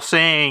Apple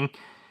saying,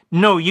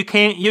 no, you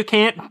can't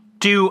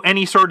do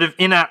any sort of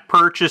in-app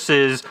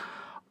purchases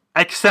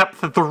except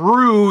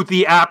through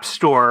the App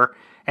Store,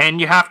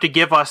 and you have to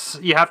give us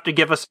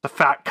a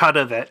fat cut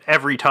of it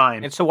every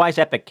time. And so why does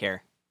Epic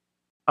care?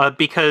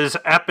 Because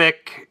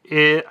Epic,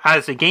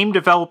 as a game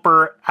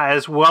developer,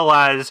 as well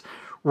as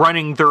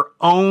running their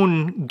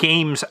own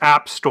games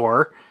app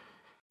store,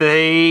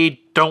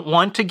 they don't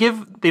want to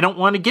give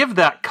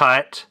that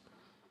cut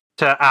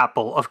to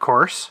Apple, of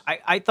course.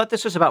 I thought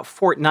this was about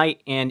Fortnite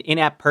and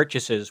in-app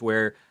purchases,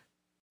 where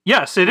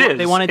yes, it is.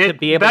 They wanted to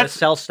be able to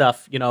sell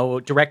stuff,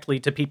 directly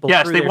to people.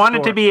 Yes, through they their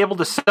wanted store. to be able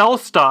to sell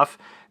stuff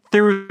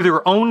through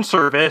their own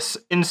service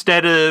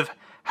instead of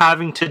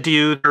having to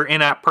do their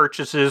in-app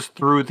purchases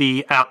through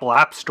the Apple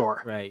App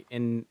Store. Right,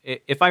 and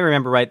if I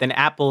remember right, then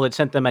Apple had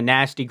sent them a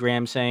nasty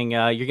gram saying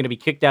you're going to be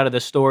kicked out of the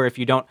store if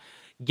you don't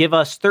give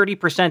us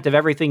 30% of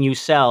everything you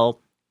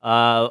sell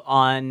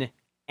on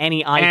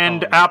any iPhone.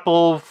 And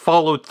Apple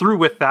followed through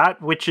with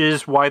that, which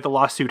is why the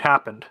lawsuit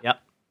happened.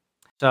 Yep.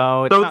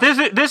 So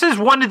this is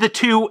one of the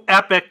two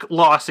Epic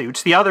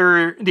lawsuits. The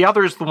other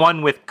is the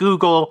one with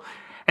Google,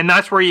 and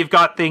that's where you've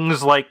got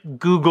things like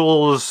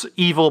Google's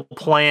evil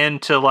plan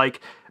to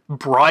like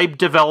bribe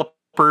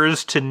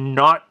developers to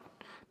not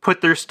put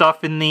their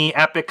stuff in the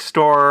Epic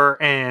Store,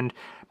 and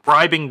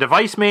bribing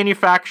device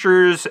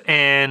manufacturers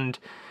and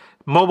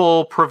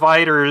mobile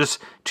providers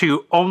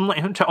to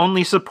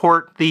only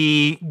support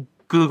the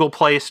Google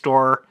Play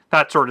Store,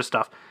 that sort of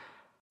stuff.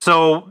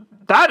 So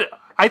that,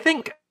 I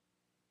think,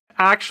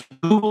 actually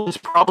Google is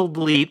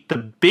probably the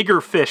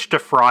bigger fish to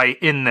fry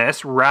in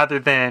this rather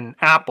than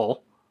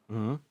Apple.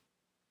 Mm-hmm.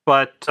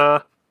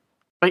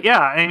 But yeah,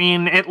 I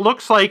mean, it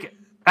looks like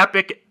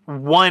Epic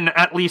won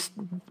at least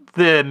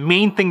the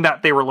main thing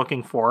that they were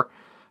looking for.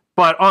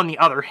 But on the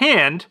other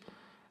hand,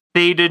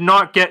 they did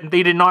not get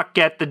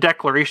the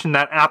declaration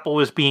that Apple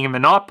was being a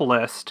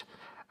monopolist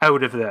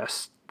out of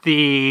this.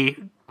 The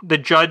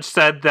judge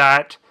said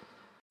that,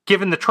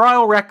 given the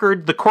trial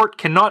record, the court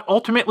cannot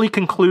ultimately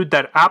conclude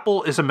that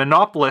Apple is a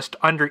monopolist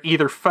under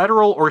either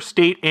federal or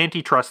state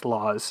antitrust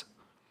laws.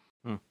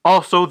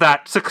 Also,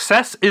 that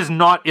success is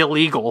not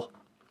illegal.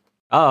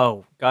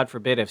 Oh, God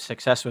forbid if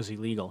success was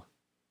illegal.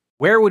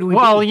 Where would we be?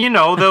 Well,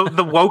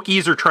 the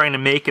wokies are trying to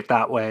make it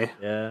that way.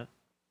 Yeah.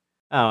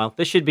 Oh, well,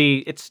 this should be...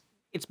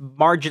 It's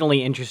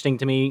marginally interesting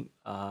to me,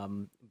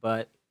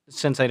 but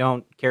since I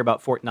don't care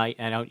about Fortnite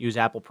and I don't use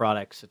Apple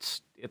products,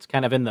 it's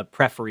kind of in the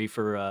periphery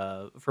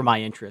for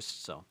my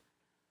interests. So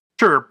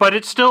sure, but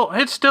it's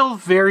still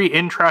very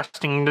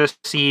interesting to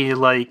see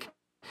like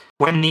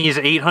when these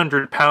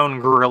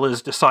 800-pound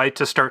gorillas decide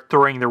to start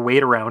throwing their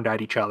weight around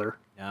at each other.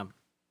 yeah.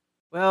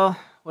 Well,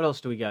 what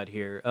else do we got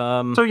here?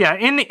 So yeah,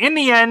 in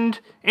the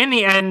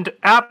end,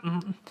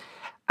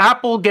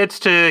 Apple gets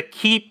to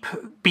keep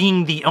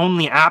being the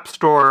only app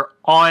store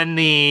on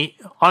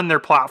their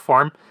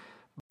platform,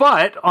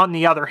 but on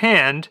the other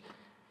hand,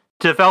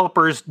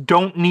 developers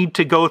don't need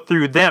to go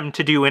through them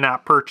to do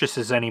in-app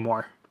purchases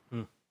anymore.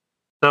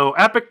 So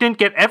Epic didn't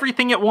get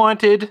everything it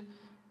wanted,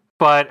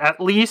 but at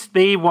least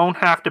they won't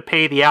have to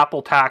pay the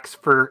Apple tax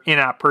for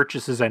in-app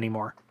purchases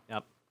anymore.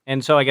 Yep.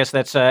 And so I guess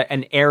that's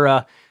an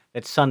era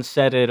that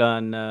sunsetted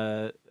on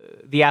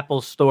the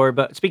Apple Store.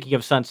 But speaking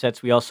of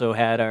sunsets, we also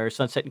had our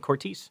sunset in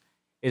Cortez.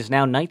 It is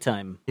now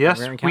nighttime. Yes,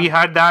 we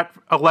had that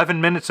 11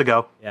 minutes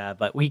ago. Yeah,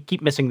 but we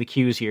keep missing the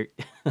cues here.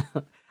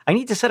 I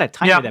need to set a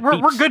timer that beeps.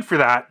 Yeah, we're good for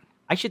that.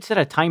 I should set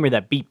a timer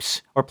that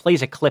beeps or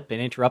plays a clip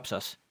and interrupts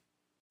us.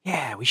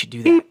 Yeah, we should do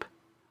that. Beep.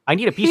 I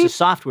need a piece of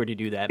software to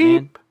do that,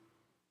 man.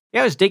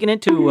 Yeah, I was digging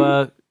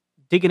into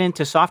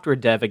software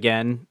dev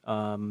again.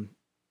 I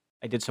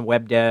did some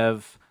web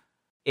dev,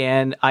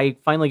 and I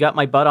finally got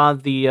my butt on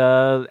the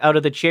out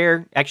of the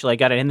chair. Actually, I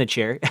got it in the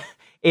chair,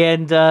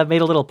 and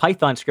made a little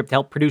Python script to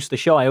help produce the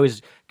show. I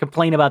always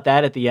complain about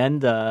that at the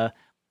end.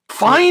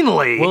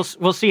 Finally,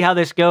 we'll see how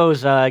this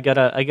goes. I got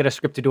a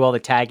script to do all the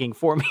tagging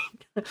for me,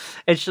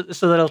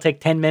 so that'll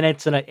take 10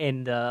 minutes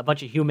and a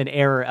bunch of human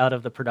error out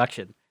of the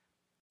production.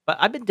 But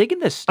I've been digging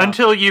this stuff.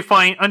 Until you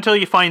find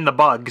the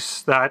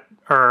bugs that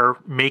are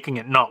making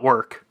it not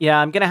work. Yeah,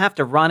 I'm going to have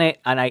to run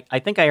it, and I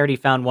think I already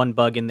found one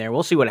bug in there.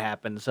 We'll see what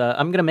happens.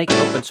 I'm going to make it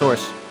open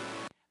source. I'm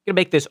going to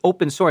make this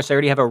open source. I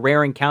already have a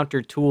Rare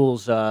Encounter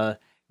Tools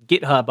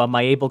GitHub on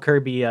my Abel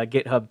Kirby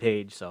GitHub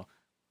page, so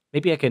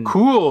maybe I can...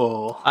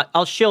 Cool.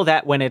 I'll show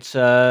that when it's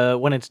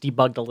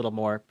debugged a little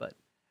more, but...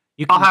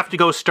 I'll have to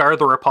go star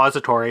the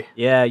repository.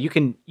 Yeah, you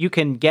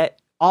can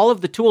get all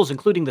of the tools,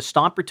 including the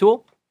Stomper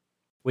tool,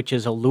 which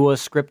is a Lua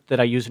script that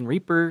I use in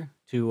Reaper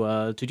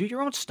to do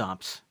your own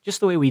stomps,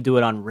 just the way we do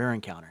it on Rare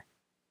Encounter.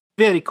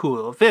 Very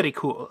cool, very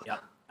cool. Yeah.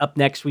 Up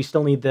next, we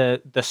still need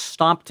the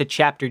stomp to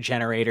chapter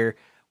generator,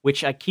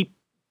 which I keep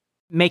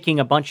making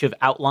a bunch of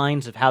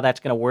outlines of how that's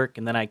going to work,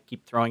 and then I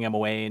keep throwing them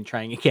away and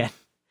trying again.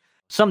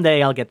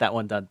 Someday I'll get that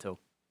one done too.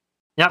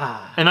 Yep,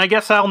 and I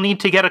guess I'll need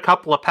to get a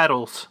couple of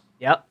pedals.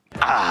 Yep.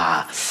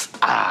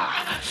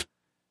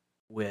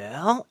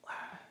 Well,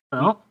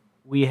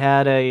 we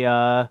had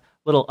a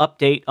little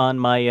update on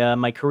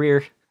my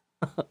career.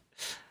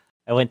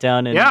 I went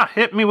down and Yeah,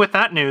 hit me with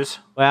that news.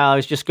 well, I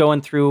was just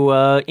going through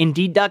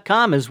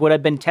Indeed.com is what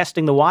I've been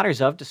testing the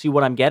waters of to see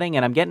what I'm getting,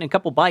 and I'm getting a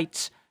couple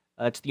bites.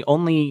 It's the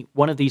only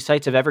one of these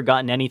sites I've ever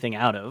gotten anything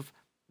out of,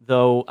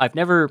 though I'm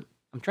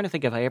trying to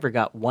think if I ever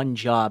got one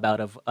job out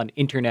of an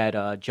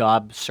internet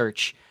job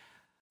search.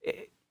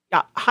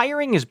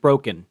 Hiring is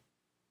broken.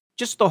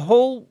 Just the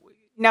whole,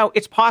 now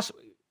it's possible,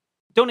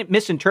 don't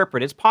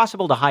misinterpret, it's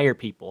possible to hire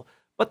people,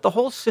 but the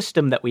whole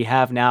system that we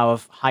have now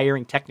of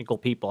hiring technical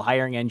people,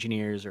 hiring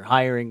engineers or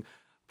hiring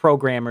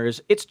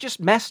programmers, it's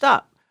just messed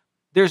up.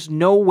 There's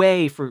no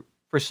way for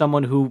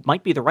someone who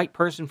might be the right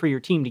person for your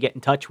team to get in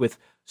touch with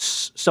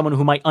someone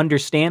who might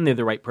understand they're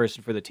the right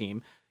person for the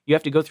team. You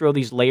have to go through all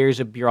these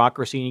layers of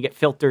bureaucracy and you get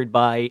filtered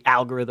by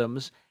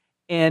algorithms.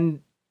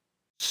 And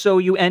so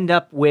you end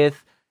up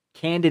with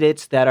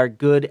candidates that are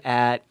good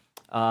at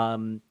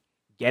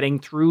getting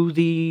through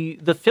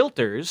the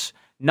filters,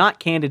 not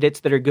candidates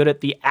that are good at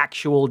the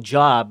actual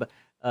job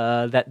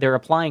that they're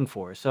applying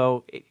for.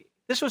 So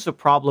this was a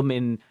problem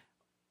in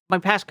my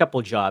past couple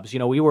of jobs.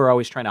 We were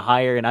always trying to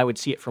hire, and I would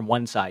see it from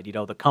one side,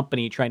 the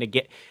company trying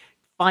to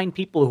find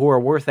people who are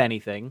worth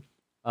anything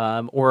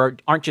or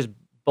aren't just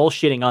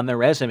bullshitting on their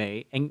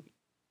resume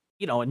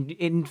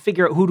and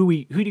figure out who do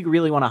you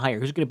really want to hire?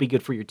 Who's going to be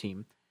good for your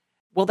team?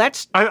 Well,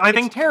 I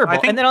think terrible. I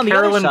think and then on the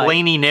Carolyn other side,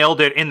 Blaney nailed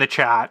it in the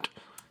chat.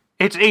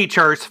 It's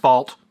HR's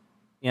fault.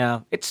 Yeah,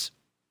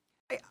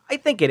 I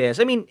think it is.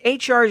 I mean,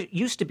 HR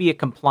used to be a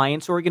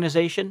compliance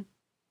organization.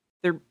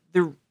 They're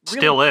really,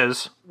 Still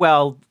is.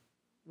 Well,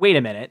 wait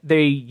a minute.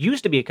 They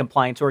used to be a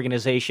compliance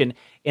organization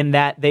in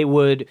that they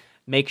would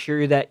make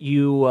sure that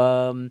you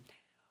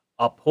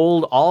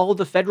uphold all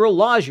the federal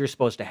laws you're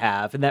supposed to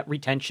have, and that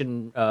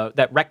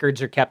that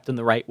records are kept in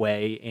the right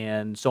way,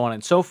 and so on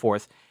and so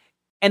forth.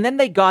 And then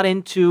they got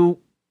into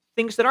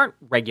things that aren't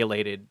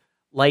regulated,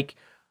 like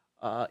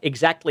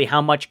exactly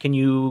how much can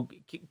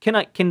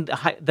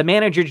the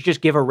manager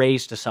just give a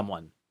raise to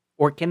someone,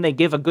 or can they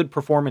give a good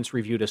performance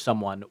review to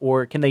someone,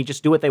 or can they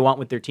just do what they want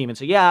with their team and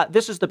say, yeah,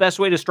 this is the best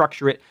way to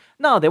structure it?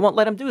 No, they won't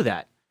let them do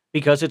that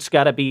because it's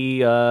got to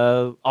be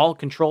all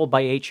controlled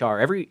by HR.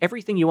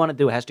 Everything you want to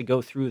do has to go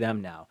through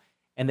them now,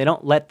 and they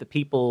don't let the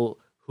people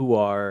who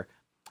are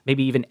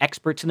maybe even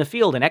experts in the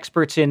field and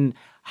experts in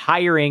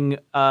hiring,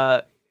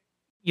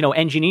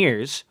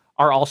 engineers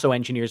are also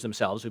engineers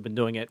themselves who've been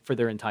doing it for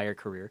their entire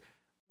career.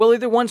 Well, they're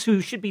the ones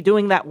who should be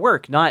doing that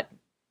work, not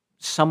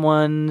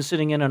someone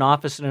sitting in an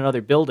office in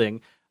another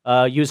building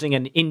using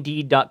an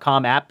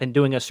Indeed.com app and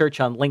doing a search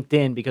on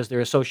LinkedIn because they're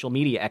a social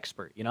media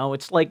expert.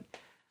 It's like,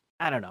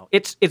 I don't know.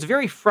 It's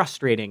very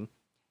frustrating,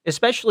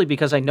 especially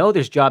because I know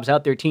there's jobs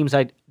out there, teams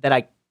that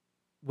I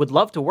would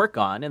love to work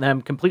on and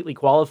I'm completely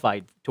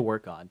qualified to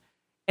work on.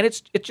 And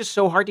it's just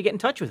so hard to get in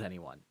touch with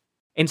anyone.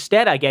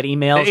 Instead, I get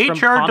emails from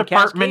Comcast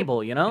department,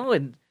 Cable,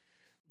 and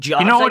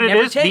jobs. You know what I'd it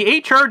never is?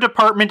 take. The HR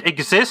department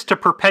exists to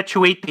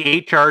perpetuate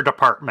the HR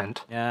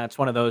department. Yeah, it's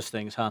one of those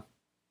things, huh?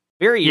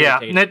 Very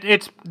irritating. Yeah,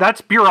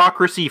 that's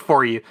bureaucracy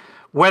for you.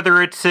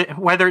 Whether it's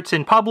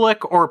in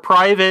public or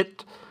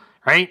private,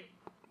 right?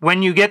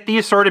 When you get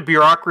these sort of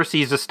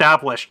bureaucracies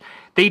established,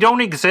 they don't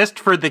exist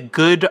for the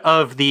good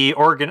of the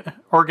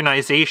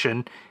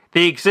organization.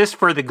 They exist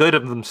for the good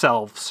of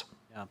themselves.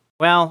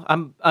 Well,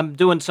 I'm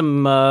doing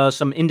some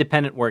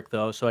independent work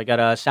though, so I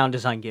got a sound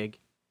design gig,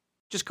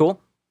 which is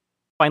cool.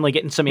 Finally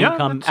getting some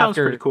income that sounds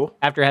pretty cool.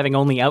 after having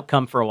only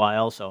outcome for a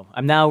while. So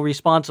I'm now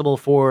responsible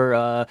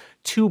for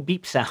 2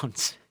 beep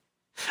sounds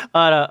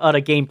on a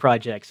game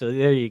project. So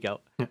there you go.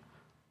 Yeah.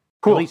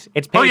 Cool. At least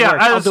it's paid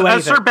work.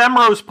 As Sir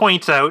Bemrose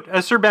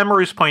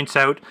points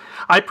out,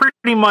 I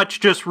pretty much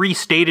just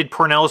restated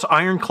Parnell's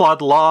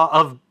ironclad law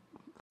of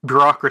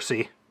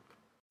bureaucracy.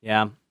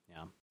 Yeah.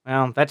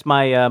 Well, that's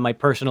my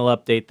personal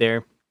update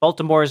there.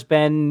 Baltimore's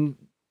been,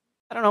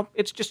 I don't know,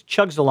 it's just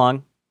chugs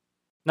along.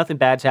 Nothing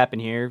bad's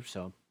happened here,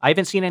 so I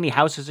haven't seen any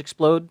houses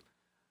explode.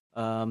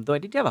 Though I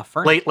did have a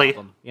furnace lately.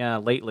 problem. Yeah,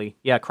 lately.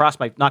 Yeah,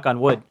 knock on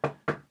wood.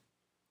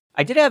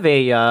 I did have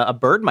a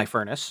bird in my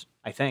furnace,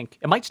 I think.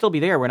 It might still be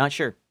there, we're not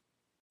sure.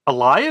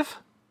 Alive?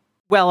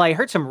 Well, I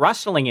heard some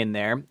rustling in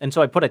there, and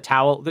so I put a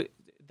towel.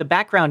 The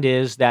background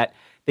is that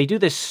they do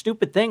this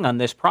stupid thing on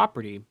this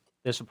property,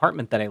 this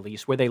apartment that I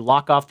lease, where they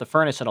lock off the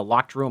furnace in a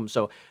locked room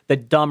so the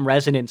dumb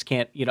residents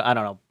can't,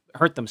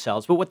 hurt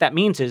themselves. But what that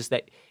means is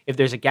that if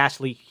there's a gas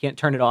leak, you can't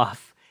turn it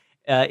off.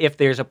 If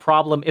there's a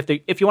problem, if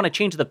you want to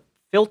change the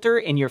filter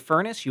in your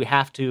furnace, you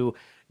have to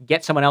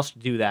get someone else to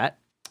do that.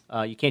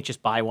 You can't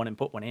just buy one and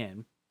put one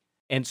in.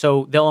 And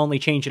so they'll only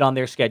change it on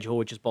their schedule,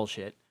 which is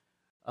bullshit.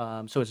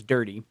 So it's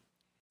dirty.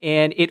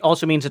 And it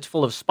also means it's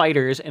full of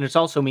spiders, and it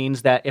also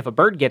means that if a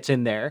bird gets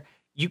in there,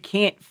 you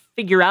can't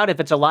figure out if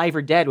it's alive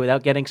or dead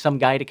without getting some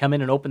guy to come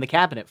in and open the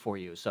cabinet for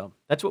you. So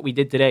that's what we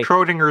did today.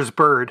 Schrodinger's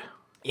bird.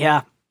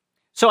 Yeah.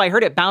 So I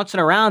heard it bouncing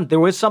around. There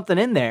was something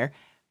in there,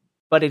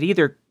 but it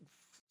either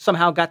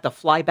somehow got to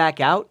fly back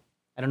out.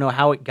 I don't know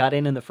how it got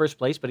in the first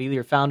place, but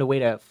either found a way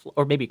to,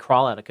 or maybe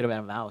crawl out. It could have been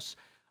a mouse.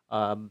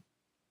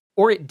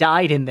 Or it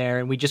died in there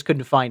and we just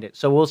couldn't find it.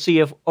 So we'll see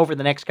if over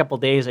the next couple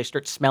of days I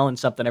start smelling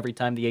something every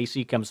time the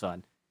AC comes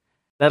on.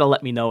 That'll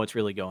let me know what's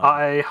really going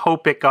on. I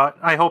hope it got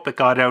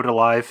out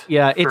alive.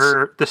 Yeah,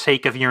 for the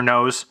sake of your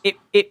nose.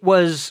 It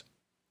was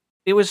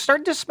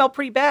starting to smell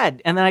pretty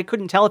bad, and then I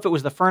couldn't tell if it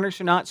was the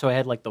furnace or not, so I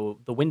had like the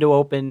window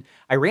open.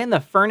 I ran the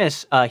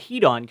furnace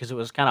heat on because it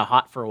was kind of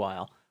hot for a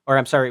while. Or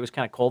I'm sorry, it was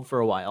kind of cold for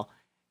a while.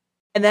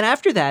 And then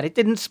after that, it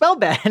didn't smell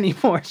bad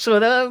anymore. So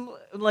then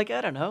I'm like, I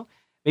don't know.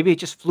 Maybe it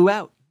just flew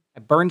out. I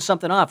burned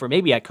something off, or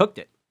maybe I cooked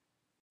it.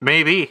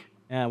 Maybe.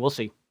 Yeah, we'll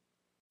see.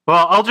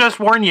 Well, I'll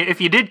just warn you,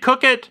 if you did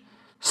cook it,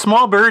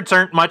 small birds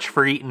aren't much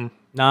for eating.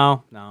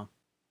 No. All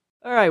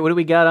right, what do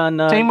we got on...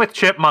 Same with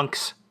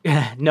chipmunks.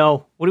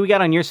 No. What do we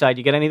got on your side?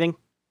 You got anything?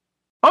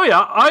 Oh,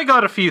 yeah, I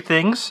got a few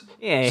things.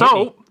 Yeah,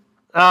 so,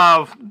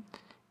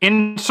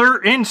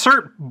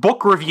 insert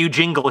book review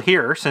jingle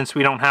here, since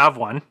we don't have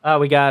one.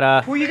 We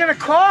got... Who are you gonna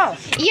call?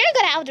 You're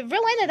gonna have the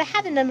real end of the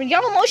having the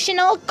your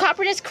emotional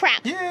corporate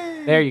crap.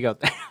 Yay. There you go.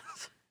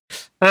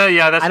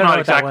 Yeah, that's not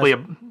exactly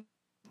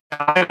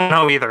I don't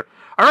know either.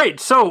 All right,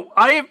 so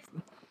I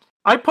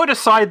put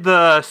aside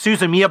the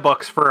Suzumiya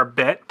books for a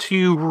bit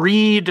to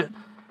read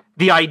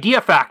The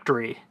Idea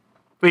Factory,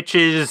 which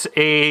is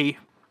a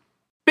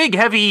big,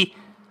 heavy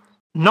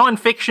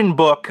nonfiction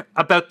book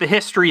about the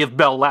history of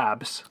Bell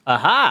Labs.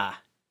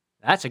 Aha!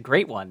 That's a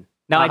great one.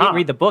 Now, I didn't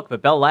read the book,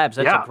 but Bell Labs,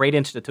 that's a great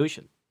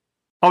institution.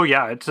 Oh,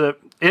 yeah,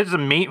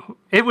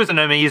 it was an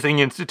amazing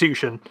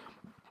institution.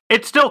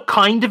 It still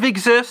kind of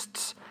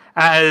exists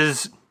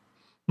as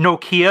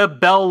Nokia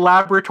Bell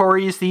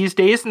Laboratories these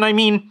days, and I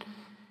mean,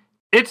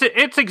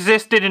 it's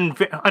existed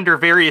under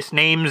various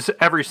names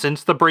ever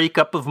since the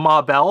breakup of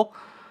Ma Bell.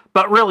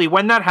 But really,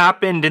 when that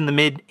happened in the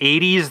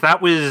mid-'80s, that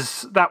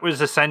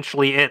was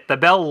essentially it. The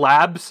Bell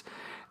Labs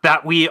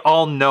that we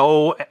all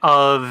know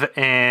of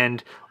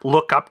and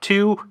look up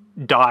to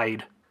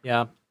died.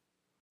 Yeah.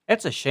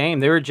 It's a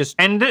shame. They were just...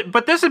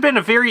 But this has been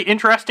a very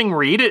interesting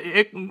read.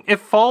 It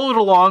followed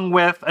along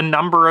with a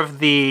number of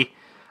the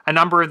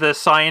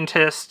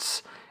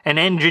scientists and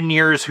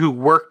engineers who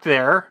worked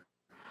there.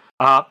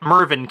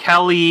 Mervyn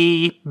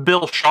Kelly,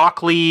 Bill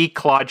Shockley,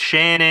 Claude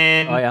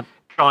Shannon,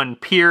 John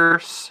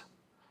Pierce.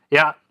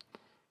 Yeah.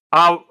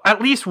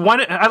 At least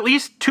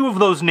two of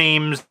those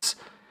names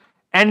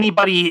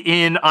anybody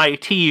in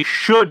IT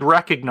should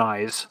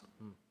recognize.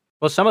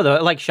 Well, some of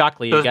the, like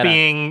Shockley. Those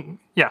being,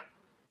 yeah.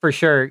 For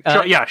sure.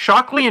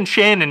 Shockley and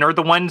Shannon are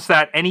the ones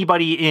that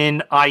anybody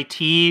in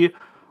IT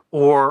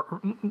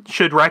or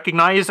should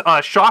recognize.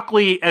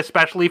 Shockley,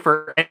 especially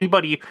for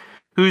anybody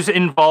who's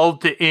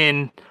involved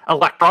in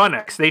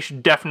electronics, they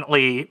should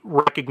definitely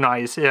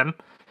recognize him.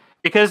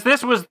 Because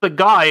this was the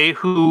guy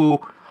who,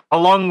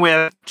 along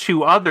with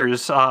two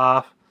others,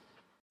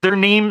 their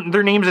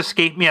names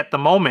escape me at the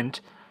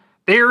moment.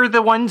 They're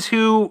the ones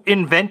who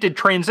invented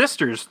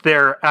transistors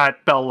there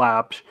at Bell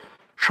Labs.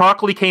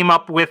 Shockley came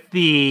up with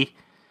the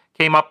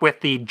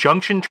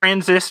junction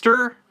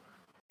transistor,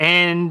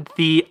 and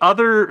the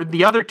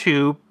other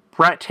two,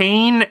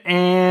 Brattain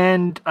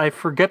and I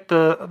forget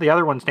the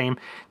other one's name.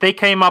 They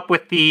came up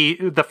with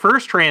the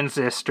first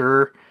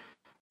transistor,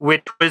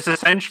 which was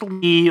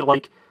essentially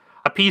like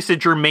a piece of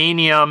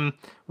germanium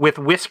with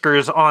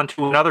whiskers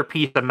onto another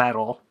piece of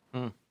metal.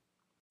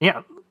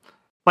 Yeah.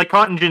 Like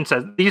Cotton Gin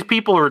says, these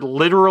people are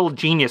literal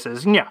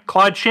geniuses. And yeah,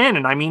 Claude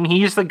Shannon, I mean,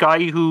 he's the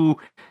guy who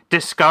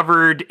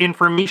discovered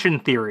information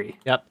theory.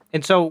 Yep.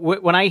 And so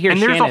when I hear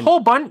Shannon... there's a whole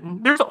bunch...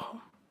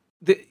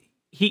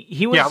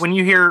 He was... Yeah, when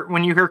you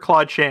hear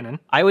Claude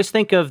Shannon. I always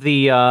think of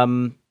the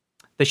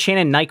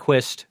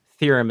Shannon-Nyquist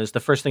theorem as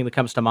the first thing that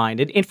comes to mind.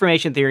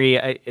 Information theory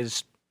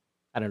is,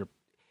 I don't know,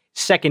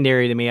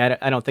 secondary to me.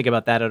 I don't think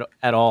about that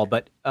at all.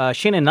 But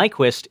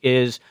Shannon-Nyquist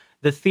is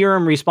the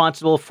theorem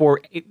responsible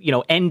for,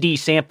 ND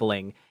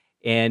sampling.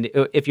 And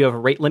if you have a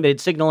rate-limited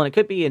signal, and it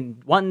could be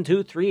in 1,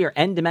 2, 3, or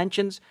n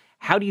dimensions,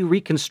 how do you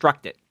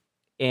reconstruct it?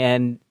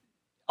 And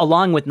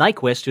along with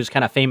Nyquist, who's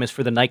kind of famous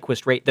for the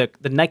Nyquist rate, the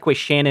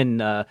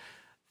Nyquist-Shannon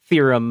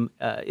theorem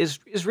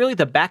is really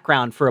the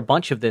background for a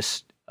bunch of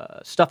this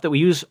stuff that we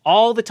use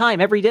all the time,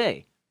 every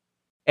day.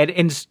 And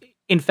in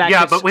fact,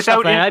 yeah, but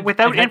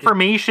without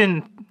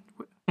information...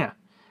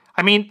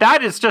 I mean,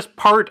 that is just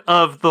part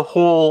of the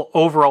whole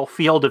overall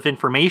field of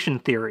information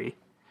theory.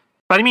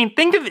 But I mean,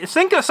 think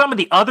of some of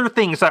the other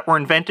things that were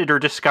invented or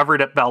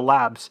discovered at Bell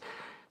Labs.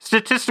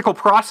 Statistical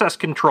process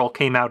control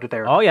came out of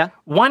there. Oh, yeah.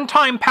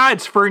 One-time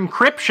pads for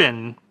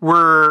encryption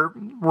were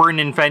an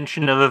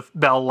invention of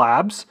Bell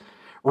Labs.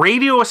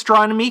 Radio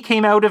astronomy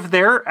came out of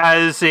there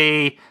as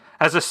a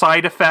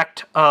side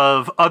effect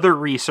of other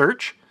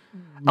research.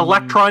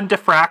 Electron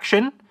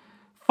diffraction,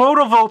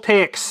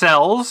 photovoltaic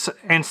cells,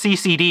 and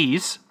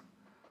CCDs.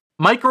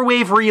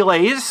 Microwave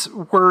relays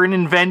were an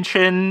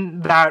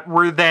invention that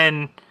were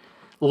then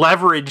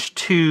leveraged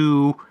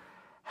to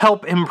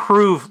help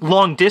improve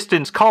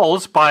long-distance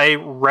calls by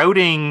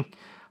routing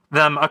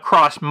them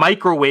across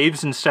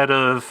microwaves instead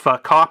of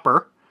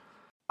copper.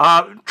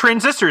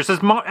 Transistors,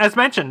 as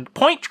mentioned,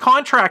 point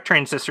contract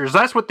transistors,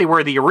 that's what they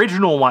were, the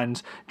original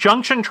ones.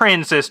 Junction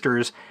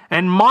transistors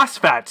and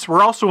MOSFETs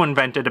were also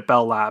invented at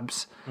Bell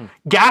Labs.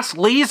 Gas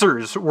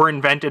lasers were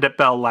invented at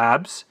Bell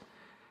Labs.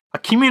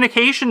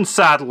 communication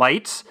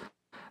satellites.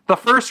 The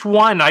first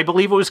one, I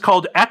believe it was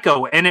called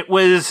Echo, and it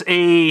was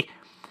an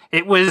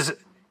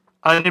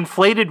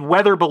inflated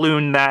weather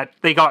balloon that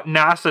they got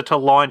NASA to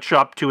launch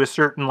up to a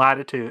certain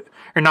latitude,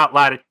 or not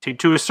latitude,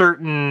 to a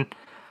certain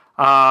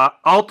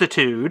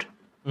altitude,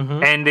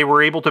 and they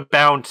were able to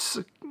bounce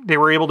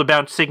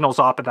signals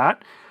off of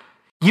that.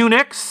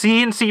 Unix,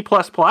 C and C++,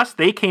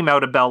 they came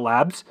out of Bell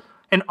Labs,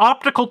 and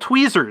optical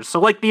tweezers, so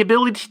like the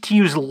ability to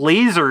use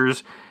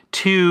lasers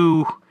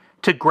to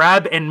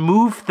grab and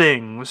move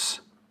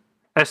things,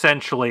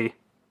 essentially.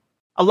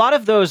 A lot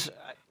of those,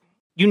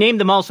 you named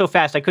them all so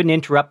fast, I couldn't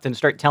interrupt and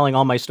start telling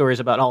all my stories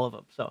about all of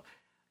them. So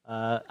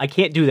I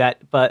can't do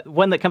that. But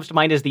one that comes to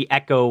mind is the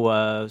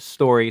Echo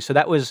story. So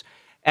that was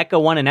Echo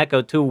 1 and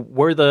Echo 2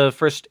 were the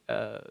first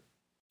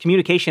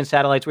communication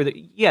satellites where,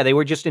 they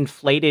were just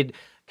inflated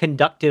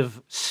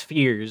conductive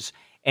spheres.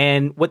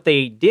 And what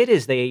they did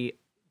is they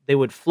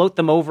would float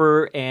them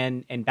over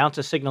and bounce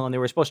a signal, and they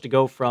were supposed to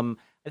go from,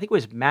 I think it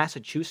was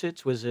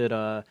Massachusetts. Was it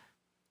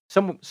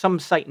some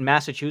site in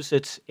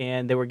Massachusetts?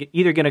 And they were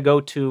either going to go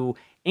to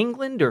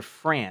England or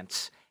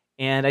France.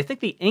 And I think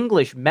the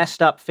English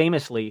messed up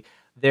famously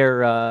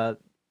their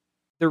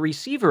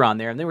receiver on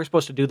there, and they were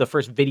supposed to do the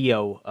first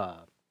video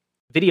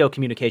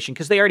communication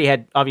because they already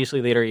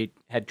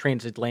had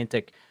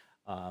transatlantic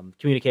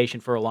communication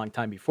for a long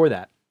time before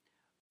that.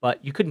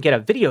 But you couldn't get a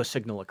video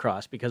signal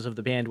across because of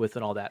the bandwidth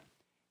and all that.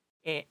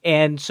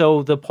 And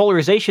so the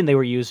polarization they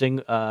were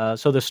using,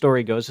 so the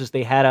story goes, is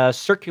they had a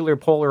circular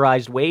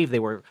polarized wave they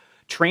were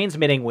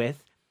transmitting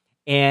with.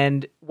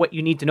 And what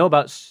you need to know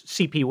about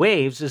CP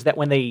waves is that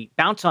when they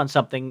bounce on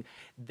something,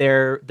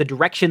 the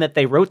direction that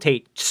they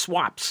rotate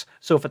swaps.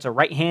 So if it's a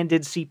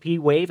right-handed CP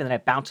wave and then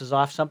it bounces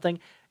off something,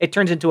 it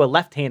turns into a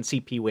left-hand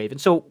CP wave. And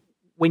so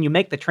when you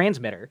make the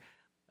transmitter,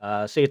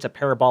 say it's a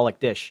parabolic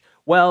dish,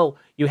 well,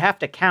 you have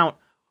to count,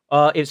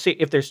 if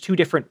there's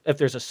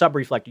a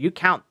subreflector, you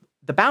count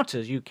the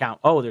bounces. You count,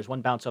 there's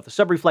one bounce off the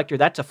subreflector,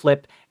 that's a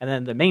flip, and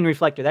then the main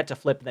reflector, that's a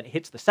flip, and then it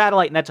hits the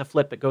satellite, and that's a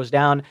flip. It goes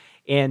down,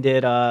 and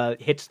it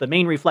hits the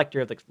main reflector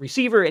of the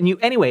receiver, and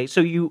so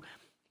you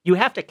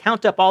have to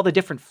count up all the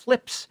different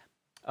flips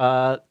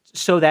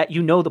so that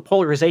you know the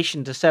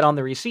polarization to set on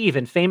the receive.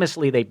 And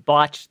famously, they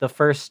botched the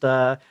first,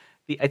 I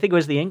think it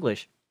was the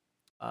English.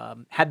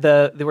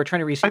 They were trying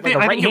to receive a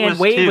right hand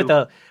wave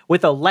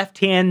with a left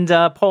hand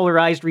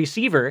polarized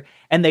receiver,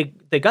 and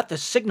they got the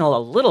signal a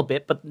little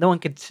bit, but no one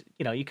could,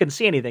 you couldn't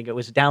see anything. It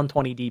was down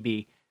 20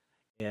 dB,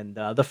 and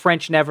the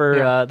French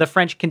the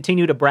French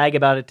continue to brag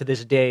about it to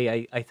this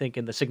day. I think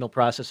in the signal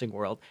processing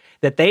world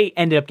that they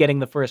ended up getting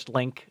the first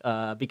link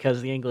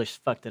because the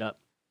English fucked it up.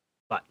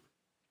 But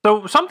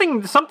so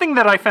something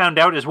that I found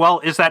out as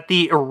well is that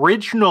the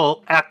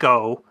original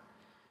Echo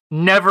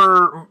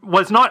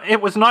was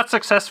not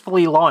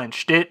successfully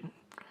launched.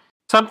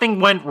 Something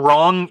went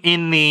wrong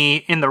in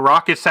the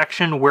rocket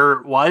section where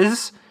it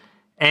was,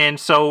 and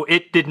so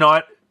it did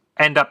not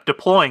end up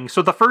deploying.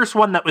 So the first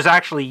one that was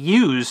actually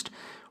used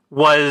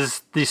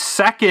was the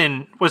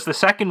second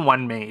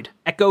one made.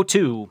 Echo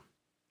 2.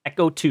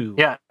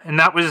 Yeah, and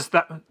that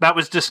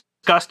was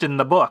discussed in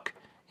the book.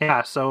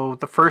 Yeah, so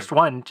the first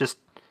one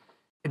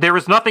there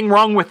was nothing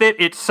wrong with it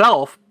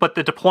itself, but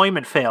the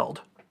deployment failed.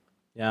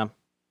 Yeah.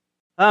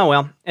 Oh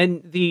well,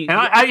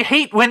 I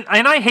hate when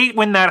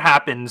that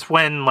happens,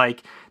 when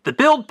like the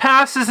build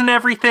passes and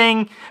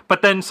everything,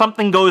 but then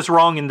something goes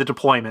wrong in the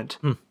deployment.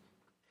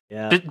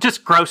 Yeah,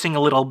 just grousing a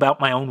little about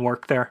my own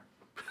work there.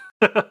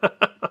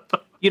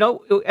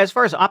 As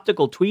far as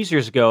optical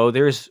tweezers go,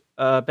 there's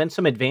been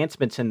some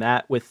advancements in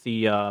that with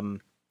the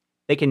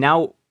they can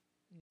now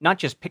not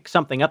just pick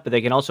something up, but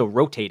they can also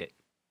rotate it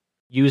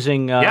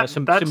using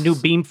some new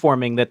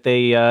beamforming that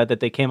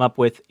they came up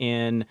with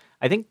in,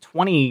 I think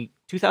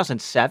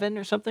 2007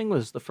 or something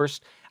was the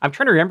first. I'm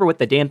trying to remember what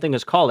the damn thing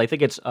is called. I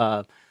think it's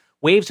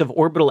waves of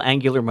orbital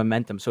angular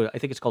momentum. So I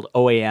think it's called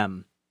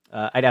OAM.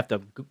 I'd have to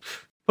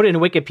put it in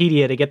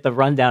Wikipedia to get the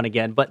rundown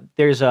again. But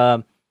there's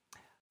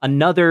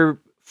another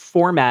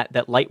format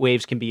that light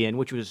waves can be in,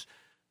 which was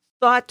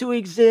thought to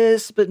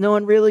exist, but no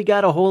one really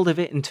got a hold of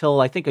it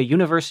until I think a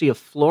University of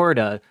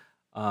Florida.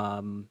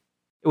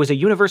 It was a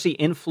university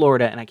in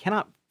Florida, and I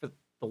cannot for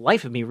the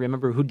life of me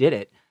remember who did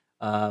it.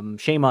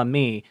 Shame on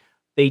me.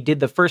 They did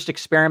the first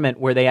experiment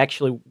where they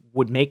actually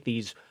would make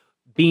these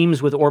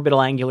beams with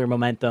orbital angular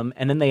momentum,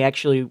 and then they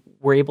actually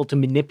were able to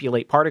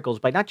manipulate particles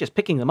by not just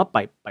picking them up,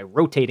 by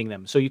rotating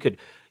them. So you could,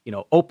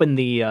 open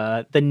the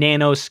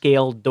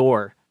nanoscale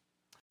door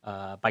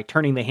by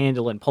turning the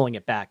handle and pulling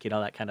it back,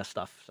 that kind of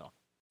stuff. So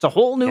it's a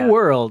whole new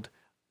world.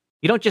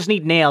 You don't just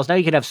need nails. Now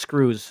you can have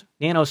screws,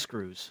 nano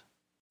screws.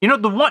 The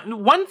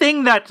one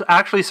thing that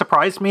actually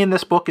surprised me in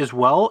this book as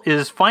well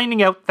is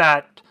finding out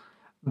that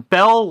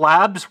Bell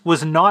Labs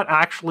was not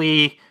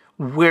actually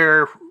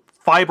where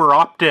fiber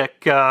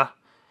optic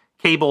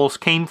cables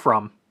came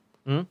from.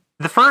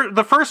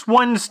 The first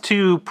ones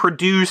to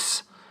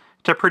produce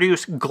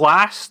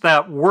glass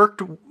that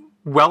worked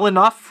well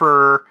enough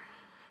for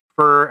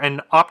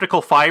an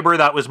optical fiber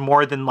that was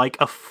more than like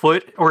a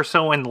foot or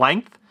so in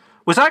length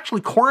was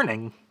actually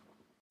Corning.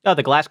 Oh,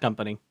 the glass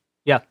company.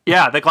 Yeah.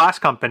 Yeah, the glass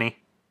company.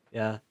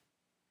 Yeah.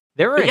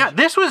 There were. But yeah,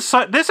 this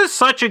is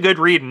such a good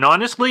read, and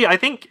honestly, I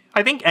think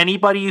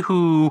anybody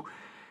who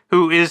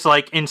is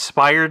like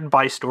inspired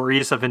by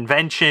stories of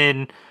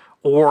invention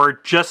or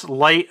just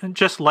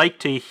like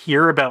to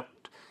hear about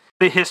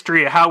the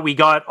history of how we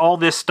got all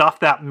this stuff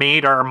that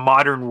made our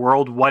modern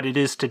world what it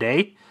is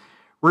today,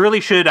 really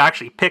should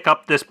actually pick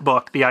up this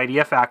book, The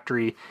Idea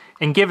Factory,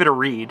 and give it a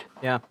read.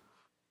 Yeah.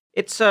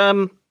 It's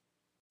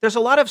there's a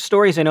lot of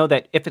stories I know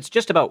that if it's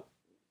just about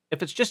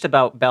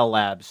Bell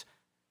Labs,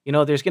 you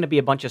know, there's going to be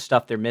a bunch of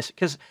stuff they're missing,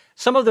 because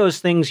some of those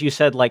things you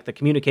said, like the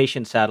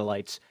communication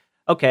satellites,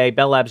 okay,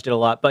 Bell Labs did a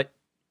lot, but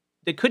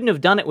they couldn't have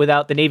done it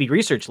without the Navy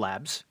Research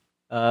Labs,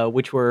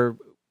 which were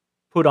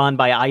put on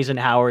by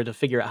Eisenhower to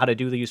figure out how to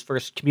do these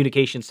first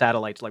communication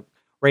satellites, like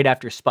right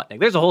after Sputnik.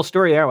 There's a whole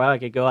story there. Well, I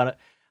could go on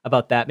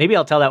about that. Maybe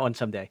I'll tell that one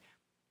someday.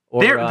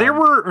 Or, there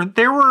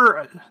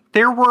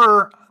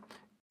were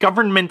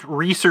government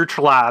research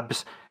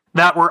labs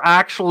that were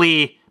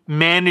actually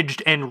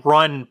managed and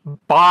run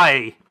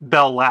by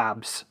Bell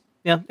Labs.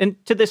 Yeah,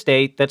 and to this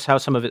day, that's how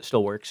some of it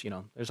still works. You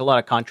know, there's a lot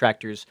of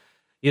contractors.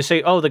 You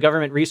say, "Oh, the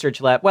government research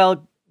lab."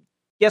 Well,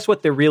 guess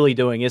what they're really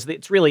doing is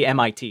it's really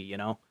MIT. You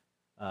know,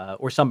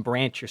 or some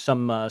branch or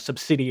some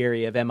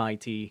subsidiary of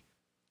MIT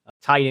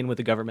tied in with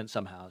the government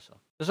somehow. So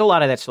there's a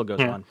lot of that still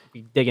goes on.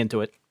 We dig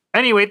into it.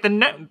 Anyway, the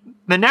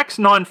next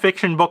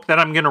nonfiction book that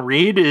I'm going to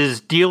read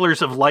is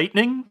Dealers of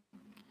Lightning.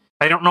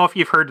 I don't know if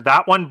you've heard of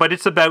that one, but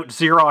it's about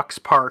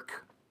Xerox PARC.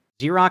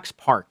 Xerox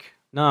PARC?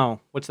 No.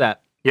 What's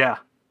that? Yeah.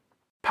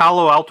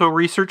 Palo Alto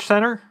Research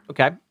Center.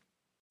 Okay.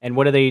 And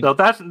what are they? So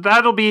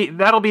that'll be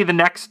the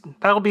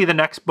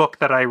next book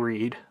that I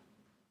read.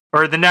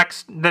 Or the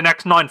next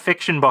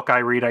nonfiction book I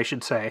read, I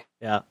should say.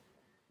 Yeah.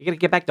 You got to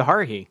get back to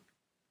Haruhi.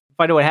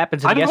 Find out what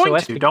happens in the SOS. I'm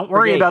going to. Don't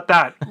worry about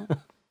that.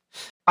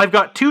 I've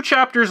got 2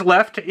 chapters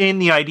left in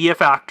the Idea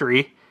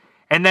Factory,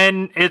 and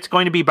then it's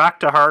going to be back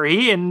to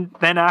Haruhi, and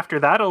then after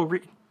that,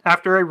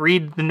 after I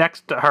read the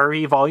next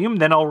Haruhi volume,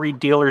 then I'll read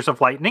Dealers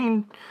of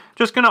Lightning.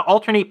 Just going to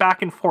alternate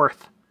back and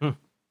forth.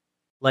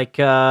 Like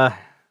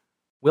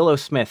Willow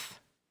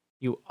Smith.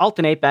 You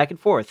alternate back and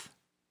forth.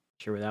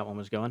 Sure where that one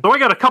was going. So I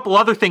got a couple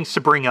other things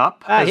to bring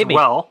up as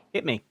well.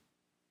 Hit me.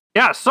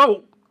 Yeah,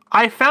 so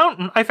I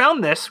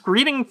found this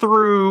reading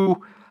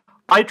through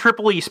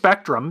IEEE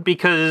Spectrum,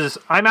 because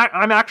I'm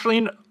actually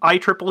an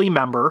IEEE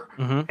member,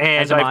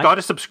 and I've got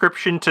a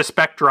subscription to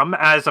Spectrum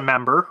as a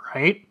member,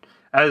 right?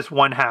 As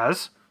one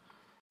has.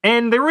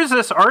 And there was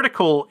this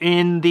article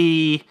in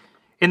the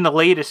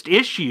latest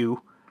issue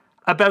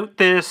about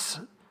this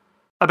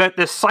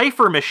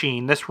cipher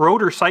machine, this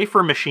rotor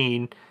cipher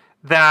machine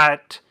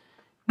that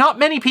not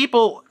many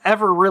people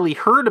ever really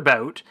heard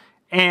about,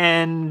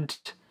 and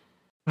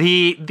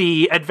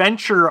the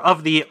adventure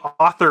of the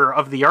author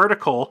of the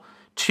article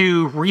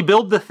to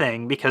rebuild the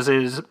thing, because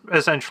it is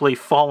essentially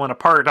fallen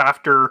apart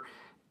after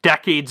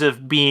decades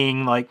of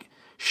being like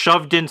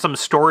shoved in some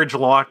storage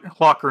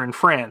locker in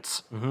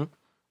France. Mm-hmm.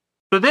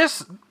 So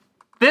this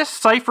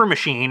cipher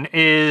machine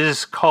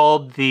is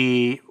called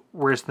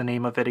where's the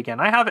name of it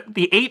again? I have it,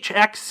 the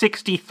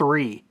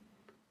HX63.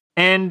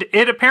 And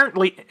it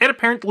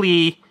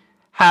apparently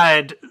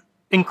had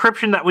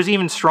encryption that was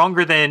even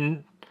stronger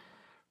than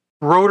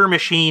rotor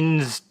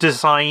machines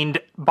designed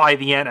by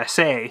the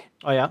NSA.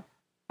 Oh yeah.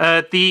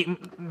 The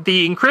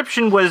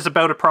encryption was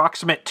about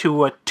approximate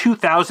to a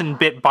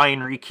 2,000-bit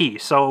binary key.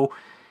 So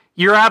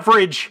your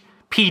average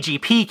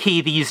PGP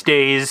key these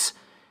days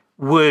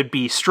would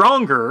be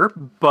stronger,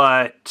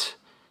 but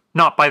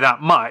not by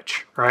that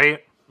much,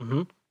 right?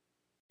 Mm-hmm.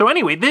 So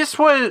anyway, this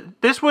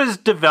was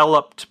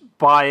developed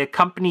by a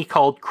company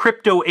called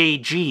Crypto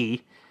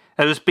AG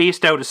that was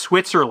based out of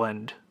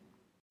Switzerland.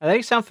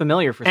 They sound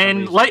familiar for some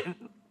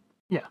reason.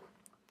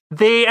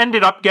 They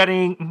ended up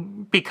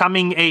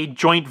becoming a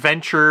joint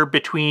venture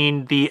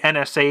between the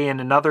NSA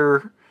and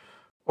another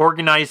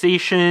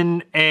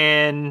organization,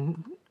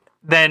 and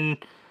then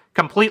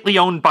completely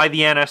owned by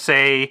the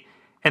NSA,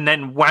 and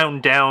then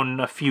wound down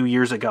a few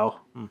years ago.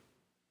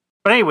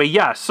 But anyway,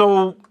 yeah,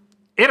 so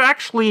it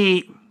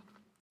actually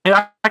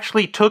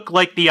took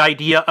like the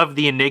idea of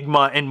the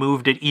Enigma and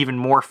moved it even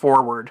more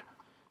forward.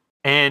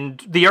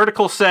 And the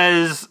article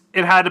says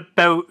it had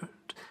about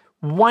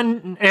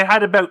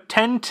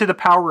 10 to the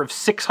power of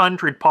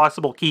 600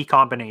 possible key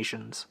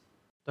combinations.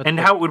 And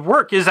how it would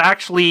work is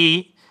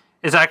actually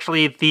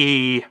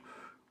the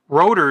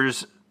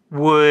rotors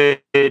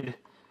would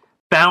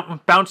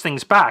bounce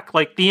things back.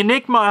 Like the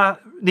Enigma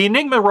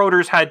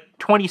rotors had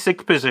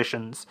 26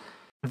 positions.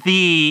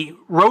 The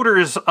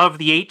rotors of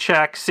the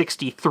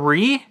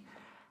HX63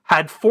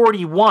 had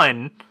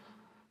 41,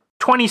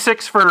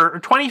 26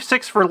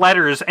 for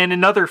letters, and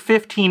another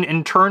 15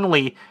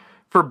 internally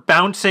for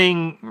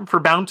bouncing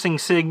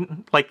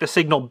the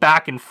signal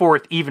back and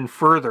forth even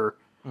further.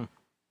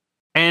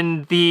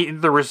 And the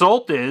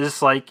result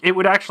is like it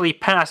would actually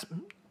pass,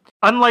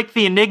 unlike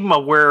the Enigma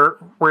where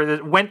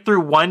it went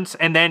through once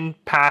and then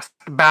passed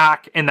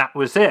back and that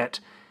was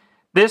it.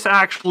 This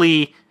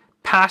actually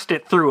passed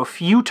it through a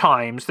few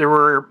times. There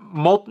were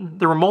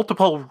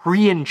multiple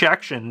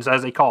re-injections,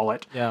 as they call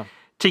it,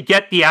 to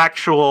get the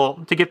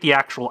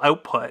actual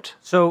output.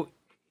 So,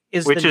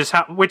 which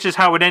is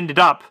how it ended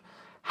up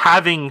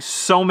having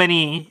so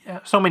many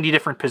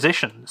different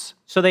positions.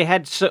 So they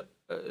had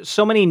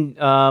so many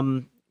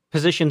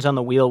positions on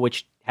the wheel,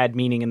 which had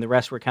meaning, and the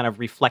rest were kind of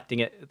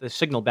reflecting the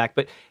signal back.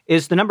 But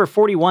is the number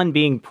 41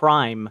 being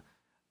prime?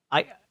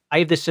 I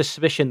have this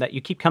suspicion that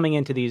you keep coming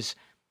into these,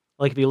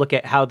 like if you look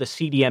at how the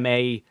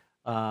CDMA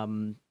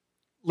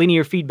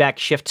linear feedback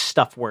shift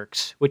stuff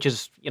works, which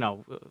is,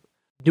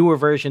 newer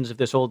versions of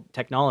this old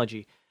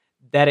technology,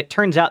 that it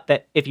turns out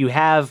that if you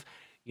have,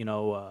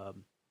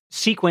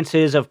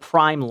 sequences of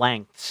prime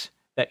lengths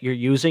that you're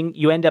using,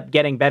 you end up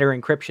getting better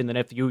encryption than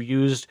if you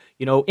used,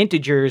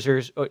 integers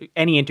or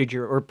any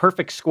integer, or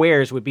perfect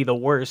squares would be the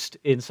worst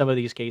in some of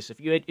these cases.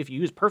 If you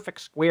use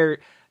perfect square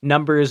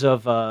numbers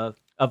of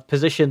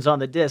positions on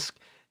the disk,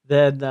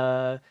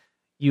 then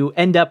you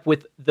end up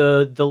with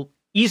the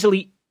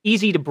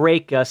easy to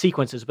break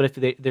sequences. But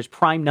if there's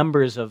prime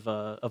numbers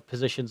of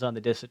positions on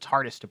the disk, it's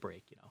hardest to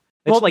break.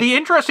 The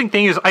interesting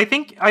thing is, I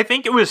think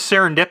it was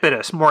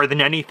serendipitous more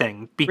than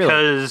anything,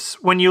 because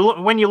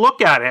really? when you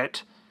look at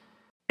it,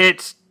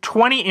 it's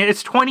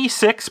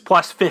 26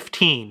 plus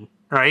 15,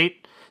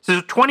 right?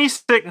 So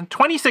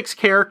 26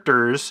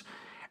 characters,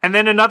 and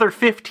then another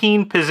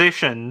 15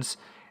 positions,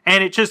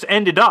 and it just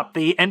ended up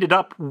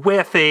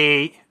with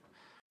a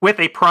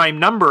prime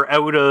number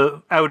out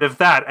of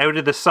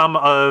the sum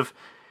of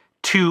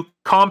two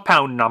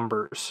compound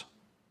numbers.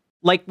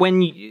 Like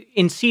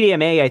in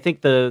CDMA, I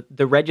think the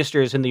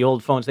registers in the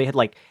old phones, they had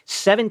like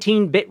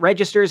 17-bit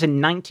registers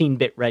and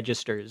 19-bit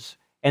registers.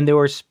 And they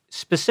were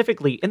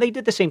specifically, and they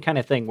did the same kind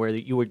of thing where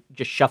you were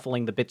just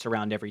shuffling the bits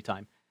around every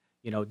time.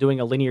 Doing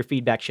a linear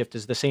feedback shift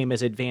is the same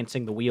as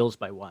advancing the wheels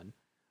by one,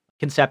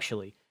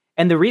 conceptually.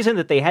 And the reason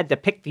that they had to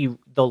pick the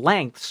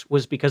lengths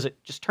was because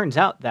it just turns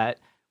out that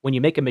when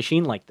you make a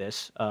machine like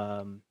this,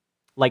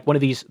 like one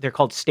of these, they're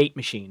called state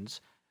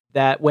machines,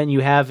 that when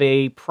you have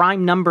a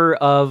prime number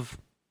of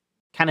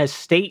kind of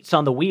states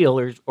on the wheel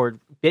or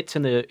bits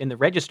in the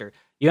register,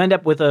 you end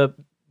up with a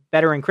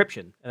better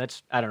encryption. And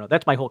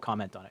that's my whole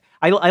comment on it.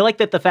 I like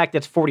that the fact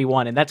that's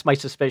 41, and that's my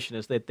suspicion,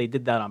 is that they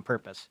did that on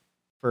purpose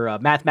for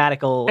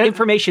mathematical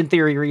information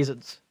theory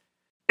reasons.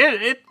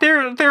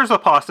 There's a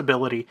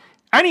possibility.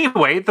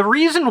 Anyway, the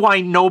reason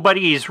why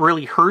nobody's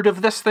really heard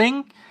of this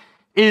thing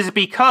is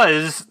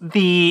because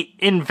the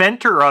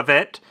inventor of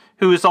it,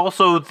 who is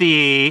also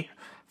the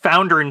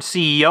founder and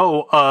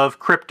CEO of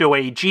Crypto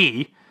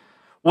AG,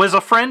 was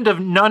a friend of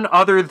none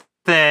other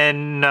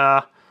than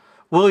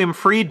William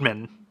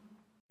Friedman,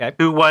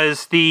 who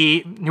was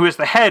the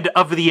head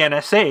of the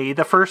NSA,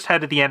 the first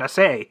head of the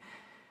NSA,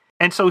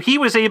 and so he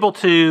was able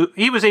to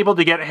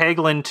get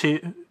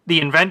Hagelin,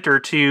 the inventor,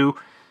 to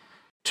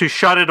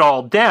shut it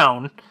all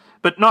down,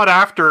 but not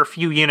after a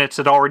few units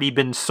had already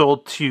been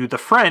sold to the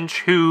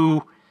French,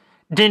 who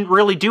didn't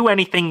really do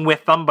anything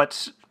with them,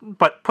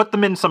 but put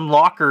them in some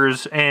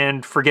lockers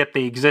and forget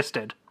they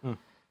existed.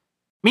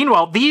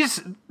 Meanwhile,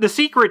 the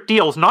secret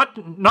deals,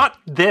 not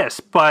this,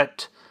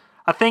 but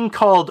a thing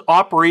called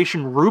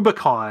Operation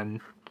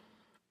Rubicon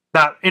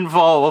that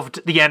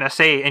involved the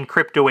NSA and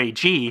Crypto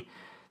AG,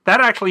 that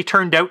actually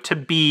turned out to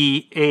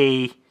be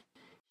a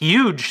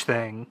huge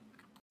thing.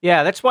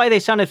 Yeah, that's why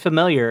they sounded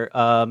familiar,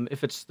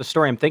 if it's the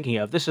story I'm thinking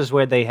of. This is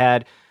where they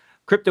had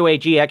Crypto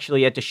AG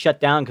actually had to shut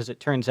down because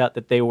it turns out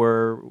that they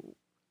were...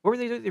 What were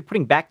they doing? They're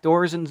putting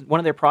backdoors in one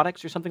of their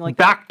products or something like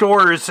that?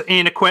 Backdoors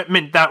in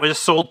equipment that was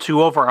sold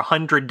to over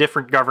 100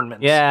 different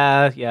governments.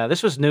 Yeah.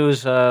 This was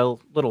news a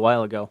little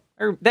while ago.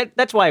 Or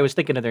that's why I was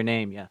thinking of their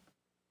name, yeah.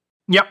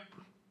 Yep.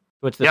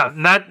 What's this? Yeah,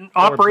 and that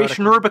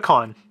Operation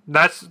Rubicon.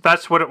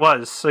 That's what it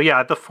was. So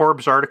yeah, the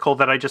Forbes article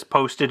that I just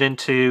posted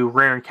into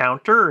Rare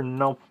Encounter,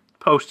 and I'll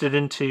post it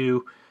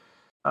into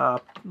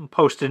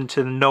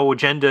the No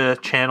Agenda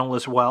channel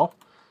as well.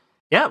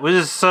 Yeah, it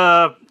was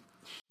a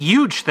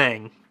huge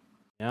thing.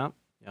 Yeah.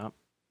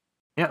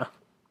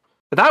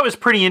 But that was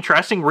pretty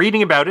interesting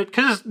reading about it,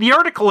 because the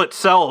article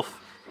itself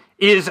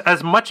is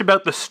as much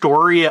about the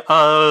story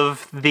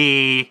of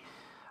the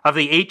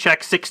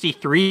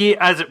HX63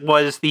 as it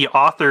was the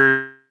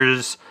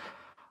author's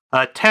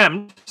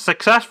attempt,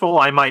 successful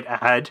I might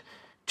add,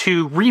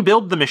 to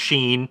rebuild the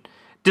machine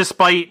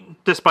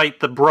despite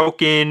the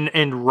broken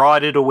and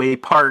rotted away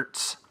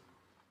parts.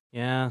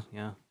 Yeah.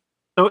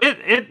 So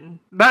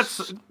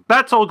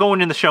that's all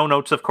going in the show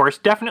notes, of course.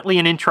 Definitely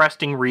an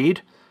interesting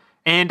read.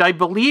 And I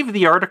believe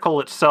the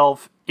article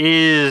itself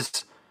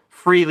is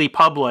freely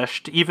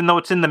published. Even though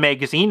it's in the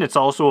magazine, it's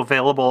also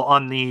available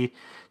on the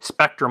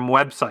Spectrum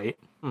website.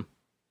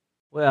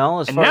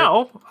 Well,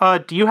 now,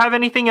 do you have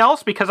anything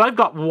else? Because I've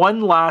got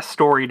one last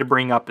story to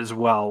bring up as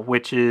well,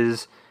 which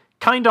is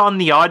kind of on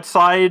the odd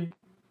side.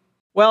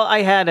 Well,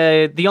 I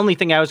had the only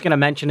thing I was going to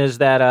mention is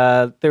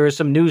that there was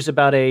some news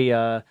about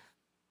a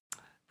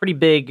pretty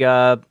big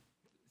 $33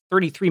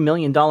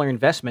 million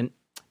investment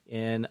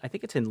in, I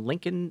think it's in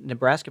Lincoln,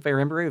 Nebraska, if I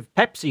remember, of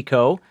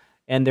PepsiCo.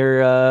 and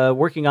they're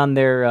working on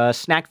their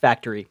snack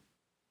factory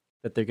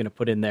that they're going to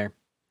put in there.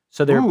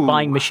 So they're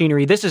buying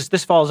machinery.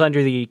 This falls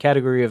under the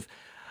category of,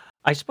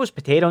 I suppose,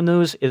 potato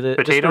news.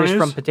 This story is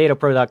from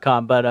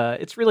potatopro.com, but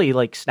it's really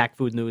like snack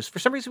food news. For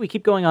some reason, we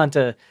keep going on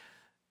to,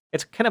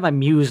 it's kind of my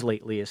muse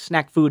lately, is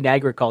snack food and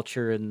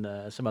agriculture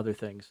and some other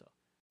things.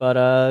 But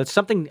it's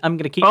something I'm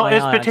going to keep my eye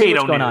on. It's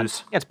potato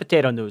news. Yeah, it's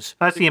potato news.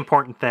 That's the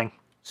important thing.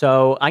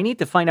 So I need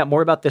to find out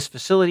more about this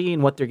facility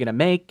and what they're going to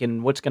make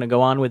and what's going to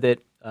go on with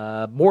it.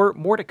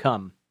 More to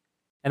come.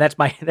 And that's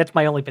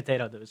my only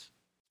potato news.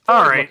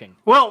 All right.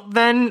 Well,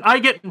 then I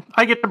get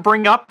to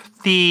bring up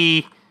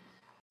the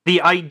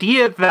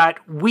idea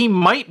that we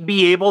might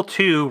be able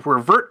to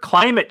revert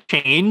climate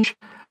change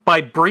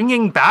by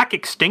bringing back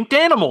extinct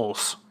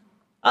animals.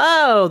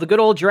 Oh, the good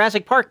old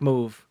Jurassic Park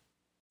move.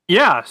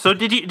 Yeah. So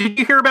did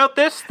you hear about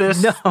this?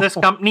 This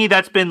company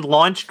that's been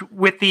launched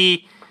with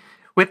the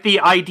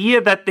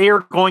idea that they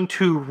are going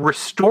to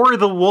restore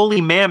the woolly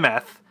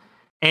mammoth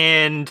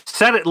and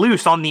set it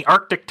loose on the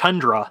Arctic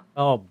tundra.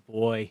 Oh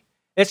boy,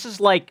 this is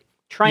like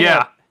trying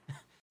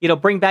to,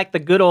 bring back the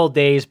good old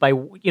days by,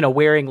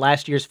 wearing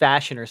last year's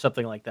fashion or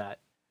something like that.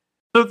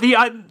 So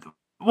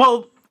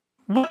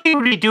what they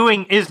would be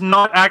doing is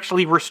not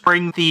actually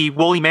restoring the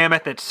woolly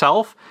mammoth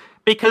itself,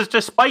 because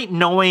despite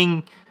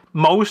knowing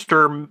most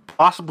or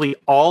possibly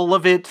all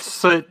of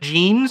its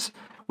genes,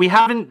 we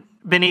haven't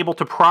been able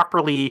to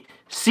properly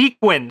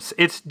sequence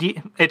its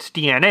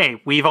DNA.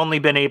 We've only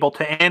been able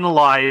to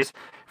analyze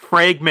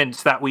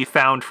fragments that we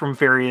found from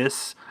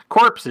various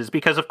corpses,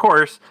 because of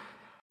course,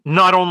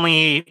 not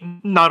only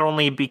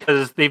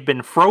because they've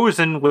been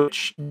frozen,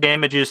 which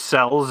damages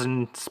cells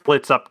and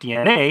splits up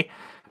DNA,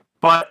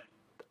 but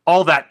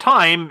all that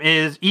time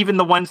is, even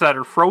the ones that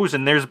are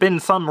frozen, there's been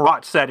some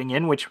rot setting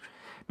in, which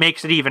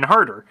makes it even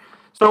harder.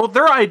 So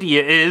their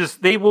idea is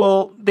they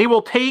will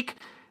take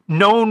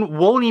known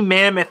woolly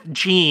mammoth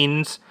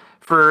genes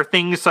for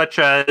things such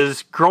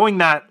as growing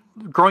that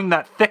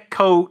thick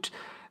coat,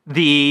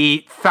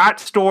 the fat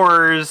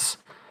stores,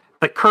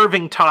 the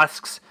curving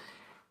tusks,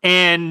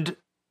 and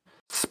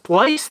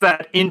splice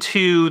that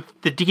into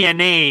the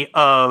DNA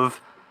of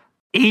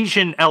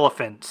Asian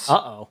elephants.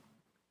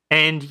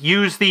 And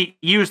use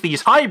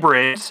these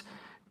hybrids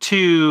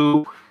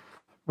to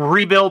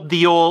rebuild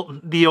the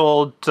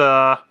old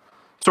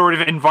sort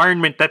of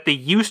environment that they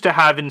used to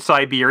have in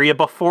Siberia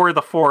before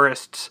the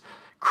forests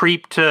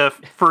creeped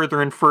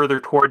further and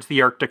further towards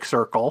the Arctic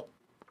Circle.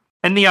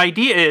 And the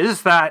idea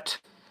is that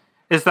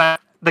the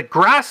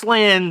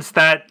grasslands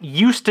that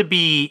used to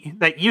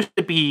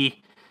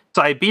be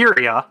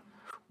Siberia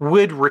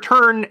would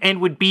return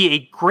and would be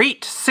a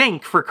great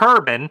sink for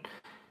carbon,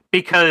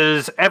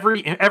 because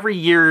every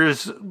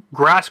year's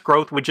grass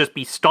growth would just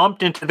be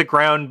stomped into the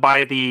ground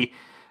by the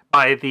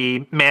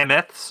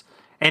mammoths,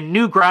 and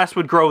new grass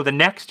would grow the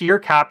next year,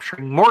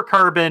 capturing more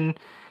carbon,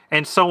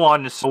 and so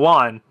on and so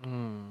on.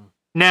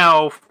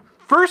 Now,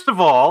 first of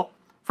all,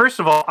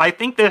 I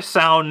think this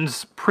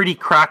sounds pretty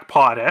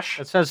crackpotish.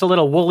 It sounds a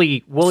little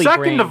woolly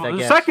brained, I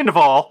guess. Second of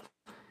all,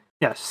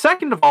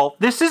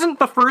 this isn't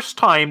the first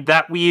time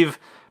that we've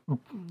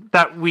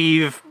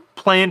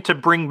planned to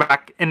bring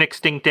back an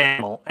extinct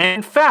animal. And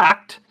in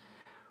fact,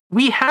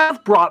 we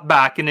have brought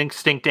back an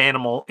extinct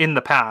animal in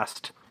the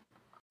past.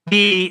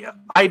 The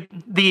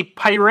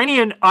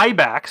Pyrenean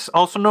ibex,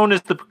 also known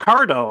as the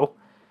Picardo,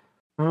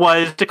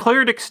 was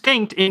declared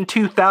extinct in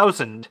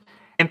 2000,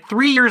 and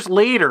 3 years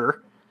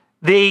later,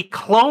 they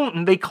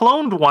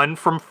cloned one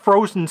from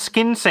frozen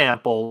skin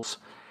samples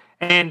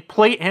and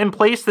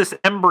placed this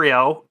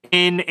embryo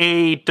in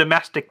a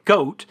domestic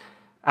goat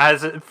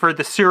for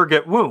the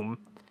surrogate womb.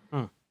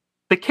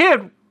 The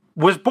kid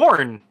was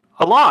born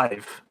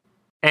alive,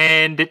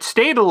 and it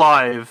stayed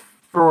alive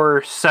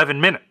for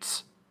 7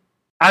 minutes.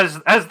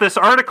 As this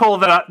article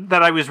that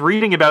I was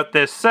reading about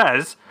this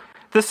says,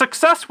 the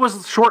success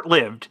was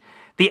short-lived.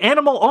 The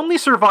animal only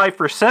survived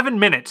for 7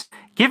 minutes,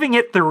 giving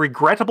it the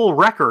regrettable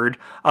record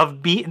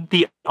of being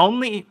the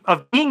only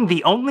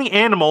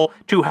animal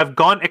to have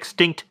gone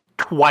extinct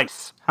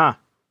twice. Huh.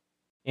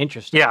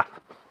 Interesting. Yeah.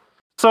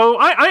 So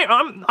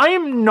I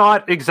am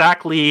not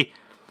exactly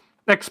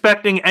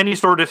expecting any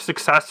sort of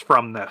success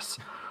from this,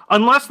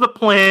 unless the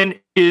plan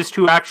is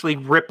to actually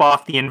rip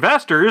off the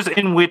investors,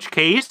 in which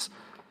case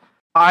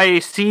I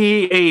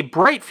see a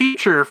bright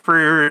future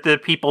for the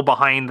people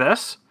behind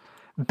this,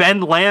 Ben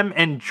Lamb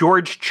and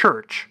George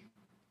Church.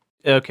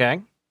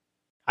 Okay.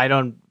 I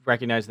don't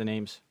recognize the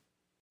names.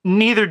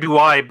 Neither do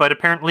I, but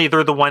apparently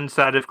they're the ones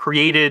that have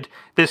created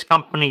this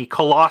company,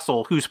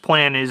 Colossal, whose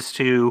plan is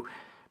to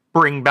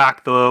bring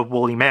back the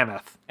woolly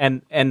mammoth.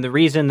 And the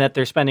reason that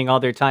they're spending all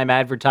their time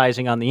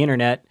advertising on the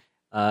internet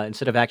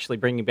instead of actually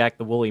bringing back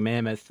the woolly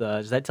mammoth,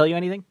 does that tell you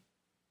anything?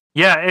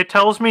 Yeah, it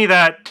tells me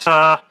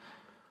that.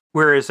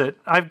 Where is it?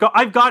 I've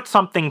got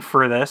something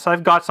for this.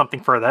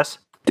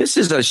 This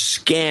is a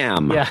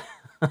scam. Yeah.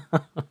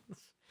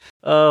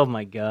 Oh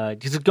my God!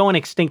 Just going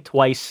extinct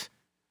twice.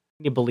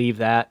 Can you believe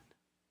that?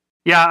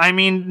 Yeah, I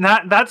mean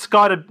that's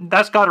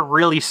gotta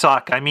really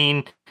suck. I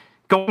mean,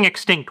 going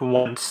extinct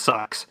once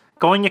sucks.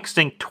 going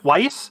extinct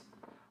twice?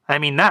 I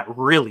mean, that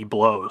really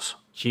blows.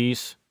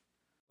 Jeez.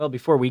 Well,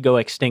 before we go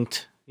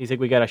extinct, you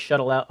think we got to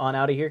shuttle out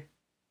of here?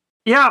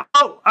 Yeah,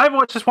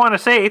 I just want to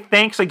say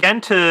thanks again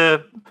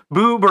to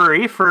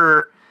Boobury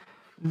for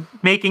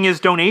making his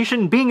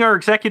donation, being our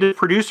executive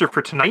producer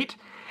for tonight.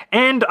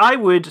 And I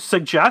would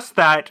suggest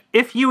that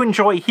if you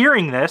enjoy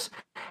hearing this,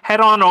 head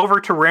on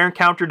over to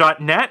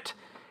rareencounter.net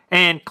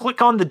and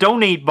click on the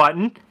donate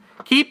button.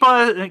 Keep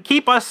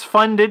us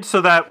funded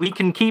so that we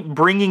can keep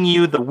bringing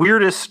you the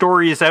weirdest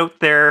stories out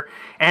there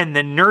and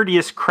the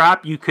nerdiest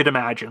crap you could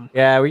imagine.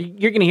 Yeah,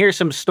 you're going to hear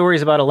some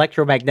stories about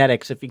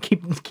electromagnetics if you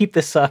keep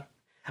this up.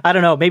 I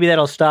don't know. Maybe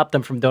that'll stop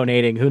them from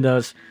donating. Who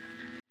knows?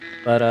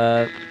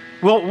 But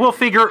we'll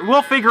figure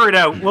it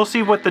out. We'll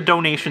see what the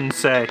donations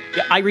say.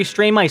 Yeah, I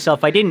restrain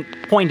myself. I didn't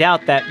point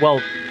out that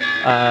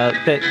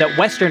that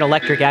Western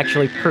Electric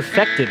actually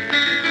perfected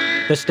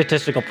the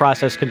statistical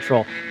process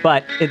control.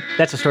 But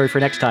that's a story for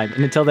next time.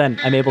 And until then,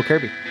 I'm Abel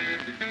Kirby.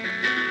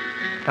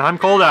 And I'm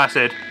Cold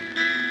Acid.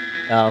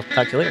 I'll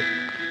talk to you later.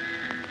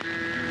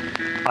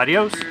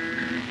 Adios.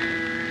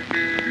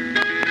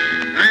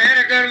 I had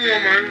a good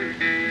woman.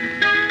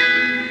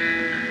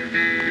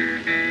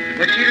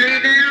 But she lay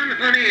down,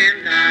 honey,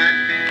 and died.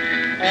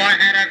 Oh, I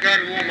had a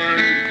good woman.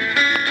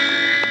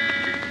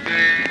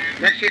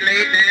 But she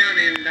lay down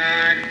and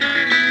died.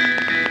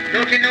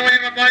 Don't you know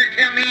everybody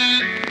tell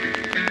me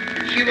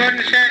she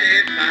wasn't satisfied?